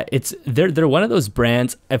 Yeah, they're one of those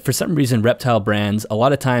brands. For some reason, reptile brands, a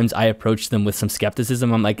lot of times I approach them with some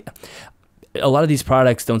skepticism. I'm like, a lot of these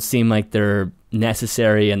products don't seem like they're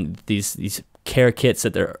necessary, and these care kits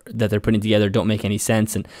that they're putting together don't make any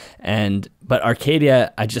sense. But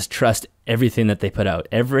Arcadia, I just trust everything that they put out.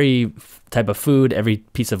 Every type of food, every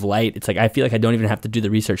piece of light. It's like I feel like I don't even have to do the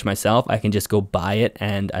research myself. I can just go buy it,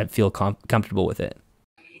 and I feel comfortable with it.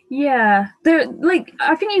 Yeah, they're like,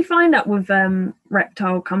 I think you find that with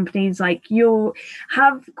reptile companies, like you'll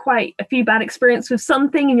have quite a few bad experience with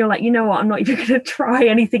something, and you're like, you know what, I'm not even going to try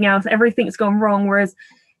anything else. Everything's gone wrong. Whereas,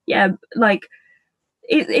 yeah, like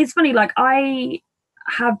it's funny. Like I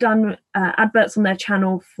have done adverts on their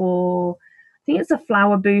channel for, I think it's a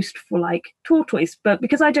flower boost for like tortoise, but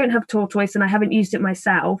because I don't have tortoise and I haven't used it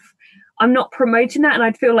myself, I'm not promoting that, and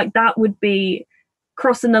I'd feel like that would be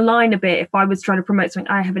crossing the line a bit if I was trying to promote something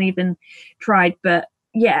I haven't even tried. But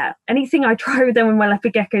yeah, anything I try with them with my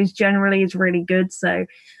leopard geckos generally is really good, so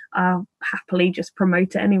I'll happily just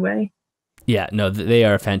promote it anyway. Yeah, no, they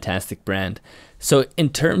are a fantastic brand. So in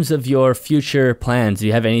terms of your future plans, do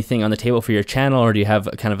you have anything on the table for your channel, or do you have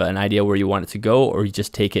kind of an idea where you want it to go, or you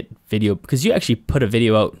just take it video? Because you actually put a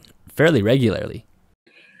video out fairly regularly.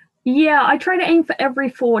 Yeah, I try to aim for every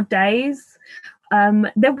 4 days.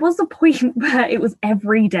 There was a point where it was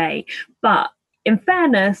every day, but in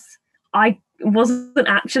fairness, I wasn't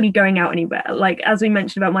actually going out anywhere. Like, as we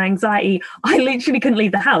mentioned about my anxiety, I literally couldn't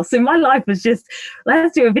leave the house. So my life was just,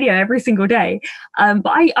 let's do a video every single day. But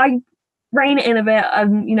I rein it in a bit. I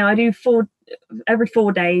do every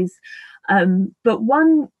 4 days. But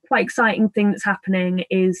one quite exciting thing that's happening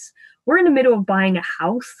is we're in the middle of buying a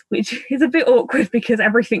house, which is a bit awkward because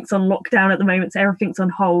everything's on lockdown at the moment, so everything's on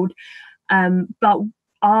hold. But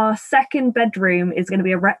our second bedroom is going to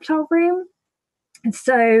be a reptile room. And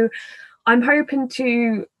so I'm hoping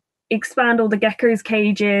to expand all the geckos'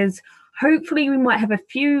 cages. Hopefully we might have a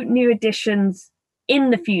few new additions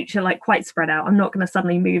in the future, like quite spread out. I'm not going to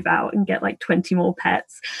suddenly move out and get like 20 more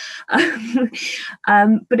pets.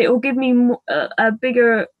 But it will give me a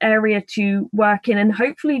bigger area to work in, and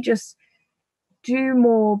hopefully just do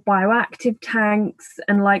more bioactive tanks.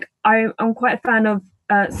 And like I'm quite a fan of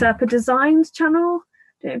Serpa Design's channel.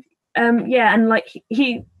 And like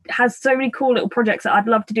he has so many cool little projects that I'd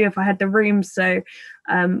love to do if I had the room. So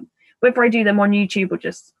whether I do them on YouTube or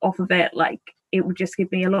just off of it, like it would just give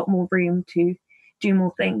me a lot more room to do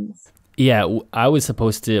more things. Yeah, I was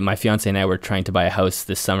supposed to, my fiance and I were trying to buy a house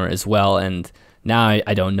this summer as well, and now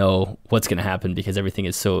I don't know what's going to happen because everything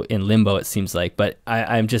is so in limbo, it seems like. But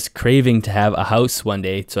I'm just craving to have a house one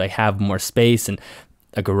day so I have more space and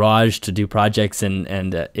a garage to do projects and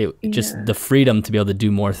just the freedom to be able to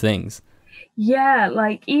do more things. Yeah,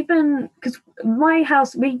 like even because my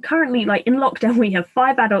house, we currently, like in lockdown, we have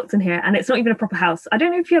 5 adults in here, and it's not even a proper house. I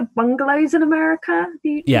don't know if you have bungalows in America.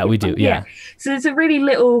 Yeah, we do. Yeah. So it's a really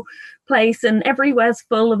little place, and everywhere's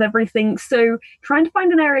full of everything. So trying to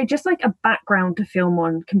find an area just like a background to film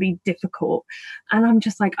on can be difficult. And I'm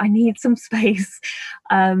just like, I need some space.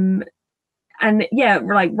 And yeah,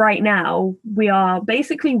 like right now we are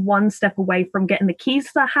basically one step away from getting the keys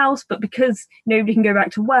to the house, but because nobody can go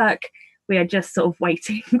back to work, we are just sort of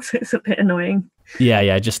waiting. So it's a bit annoying.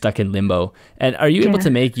 Yeah, just stuck in limbo. And are you able to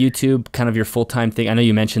make YouTube kind of your full-time thing? I know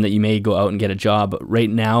you mentioned that you may go out and get a job. Right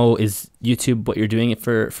now, is YouTube what you're doing it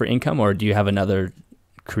for income, or do you have another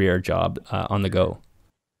career job on the go?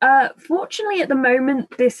 Fortunately, at the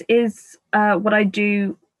moment, this is what I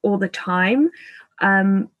do all the time.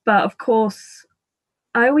 But of course,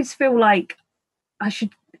 I always feel like I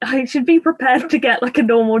should be prepared to get like a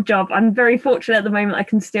normal job. I'm very fortunate at the moment I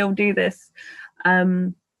can still do this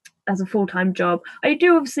as a full-time job. I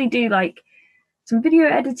do obviously do like some video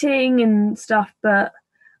editing and stuff, but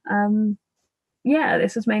yeah,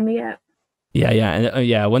 this is mainly it.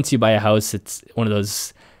 And once you buy a house, it's one of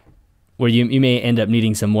those where you may end up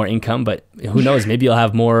needing some more income, but who knows, maybe you'll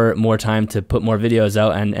have more time to put more videos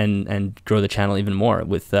out and grow the channel even more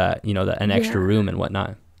with an extra room and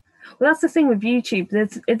whatnot. Well, that's the thing with YouTube.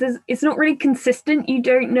 It's not really consistent. You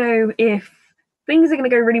don't know if things are going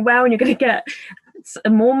to go really well and you're going to get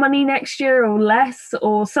more money next year or less,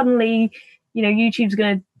 or suddenly, YouTube's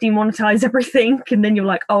going to demonetize everything, and then you're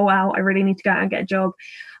like, oh wow, I really need to go out and get a job.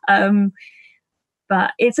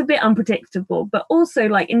 But it's a bit unpredictable. But also,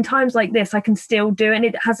 like in times like this, I can still do it, and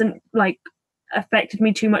it hasn't like affected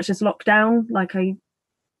me too much this lockdown. Like I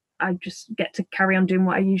just get to carry on doing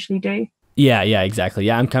what I usually do. Yeah, exactly.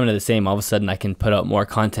 Yeah, I'm kind of the same. All of a sudden, I can put out more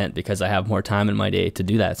content because I have more time in my day to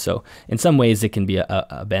do that. So in some ways, it can be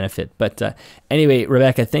a benefit. But anyway,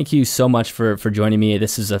 Rebecca, thank you so much for joining me.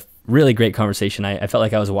 This is a really great conversation. I felt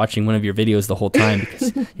like I was watching one of your videos the whole time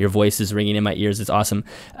because your voice is ringing in my ears. It's awesome.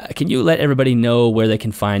 Can you let everybody know where they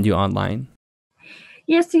can find you online?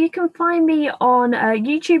 Yes, so you can find me on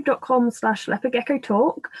youtube.com/Leopard Gecko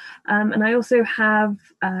Talk. And I also have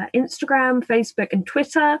Instagram, Facebook, and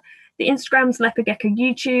Twitter. The Instagram's Leopard Gecko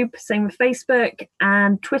YouTube, same with Facebook,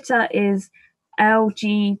 and Twitter is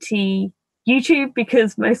LGT YouTube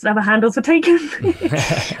because most other handles were taken.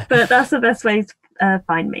 But that's the best way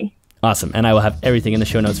find me. Awesome. And I will have everything in the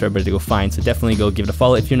show notes for everybody to go find. So definitely go give it a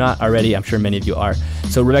follow if you're not already. I'm sure many of you are.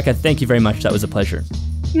 So Rebecca, thank you very much. That was a pleasure.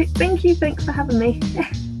 Thank you. Thanks for having me.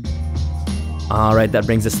 All right, that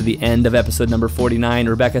brings us to the end of episode number 49.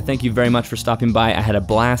 Rebecca, thank you very much for stopping by. I had a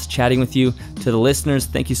blast chatting with you. To the listeners,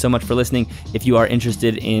 thank you so much for listening. If you are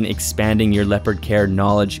interested in expanding your leopard care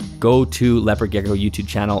knowledge, go to Leopard Gecko YouTube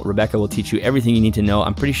channel. Rebecca will teach you everything you need to know.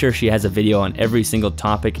 I'm pretty sure she has a video on every single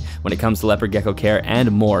topic when it comes to leopard gecko care and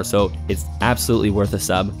more, so it's absolutely worth a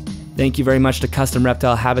sub. Thank you very much to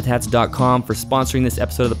CustomReptileHabitats.com for sponsoring this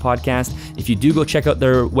episode of the podcast. If you do go check out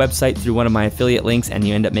their website through one of my affiliate links and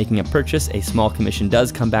you end up making a purchase, a small commission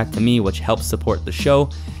does come back to me, which helps support the show.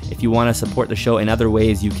 If you want to support the show in other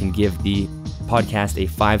ways, you can give the podcast a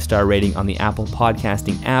 5-star rating on the Apple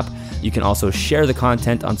Podcasting app. You can also share the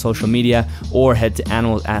content on social media or head to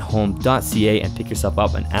animalsathome.ca and pick yourself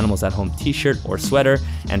up an Animals at Home t-shirt or sweater,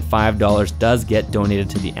 and $5 does get donated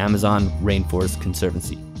to the Amazon Rainforest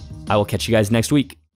Conservancy. I will catch you guys next week.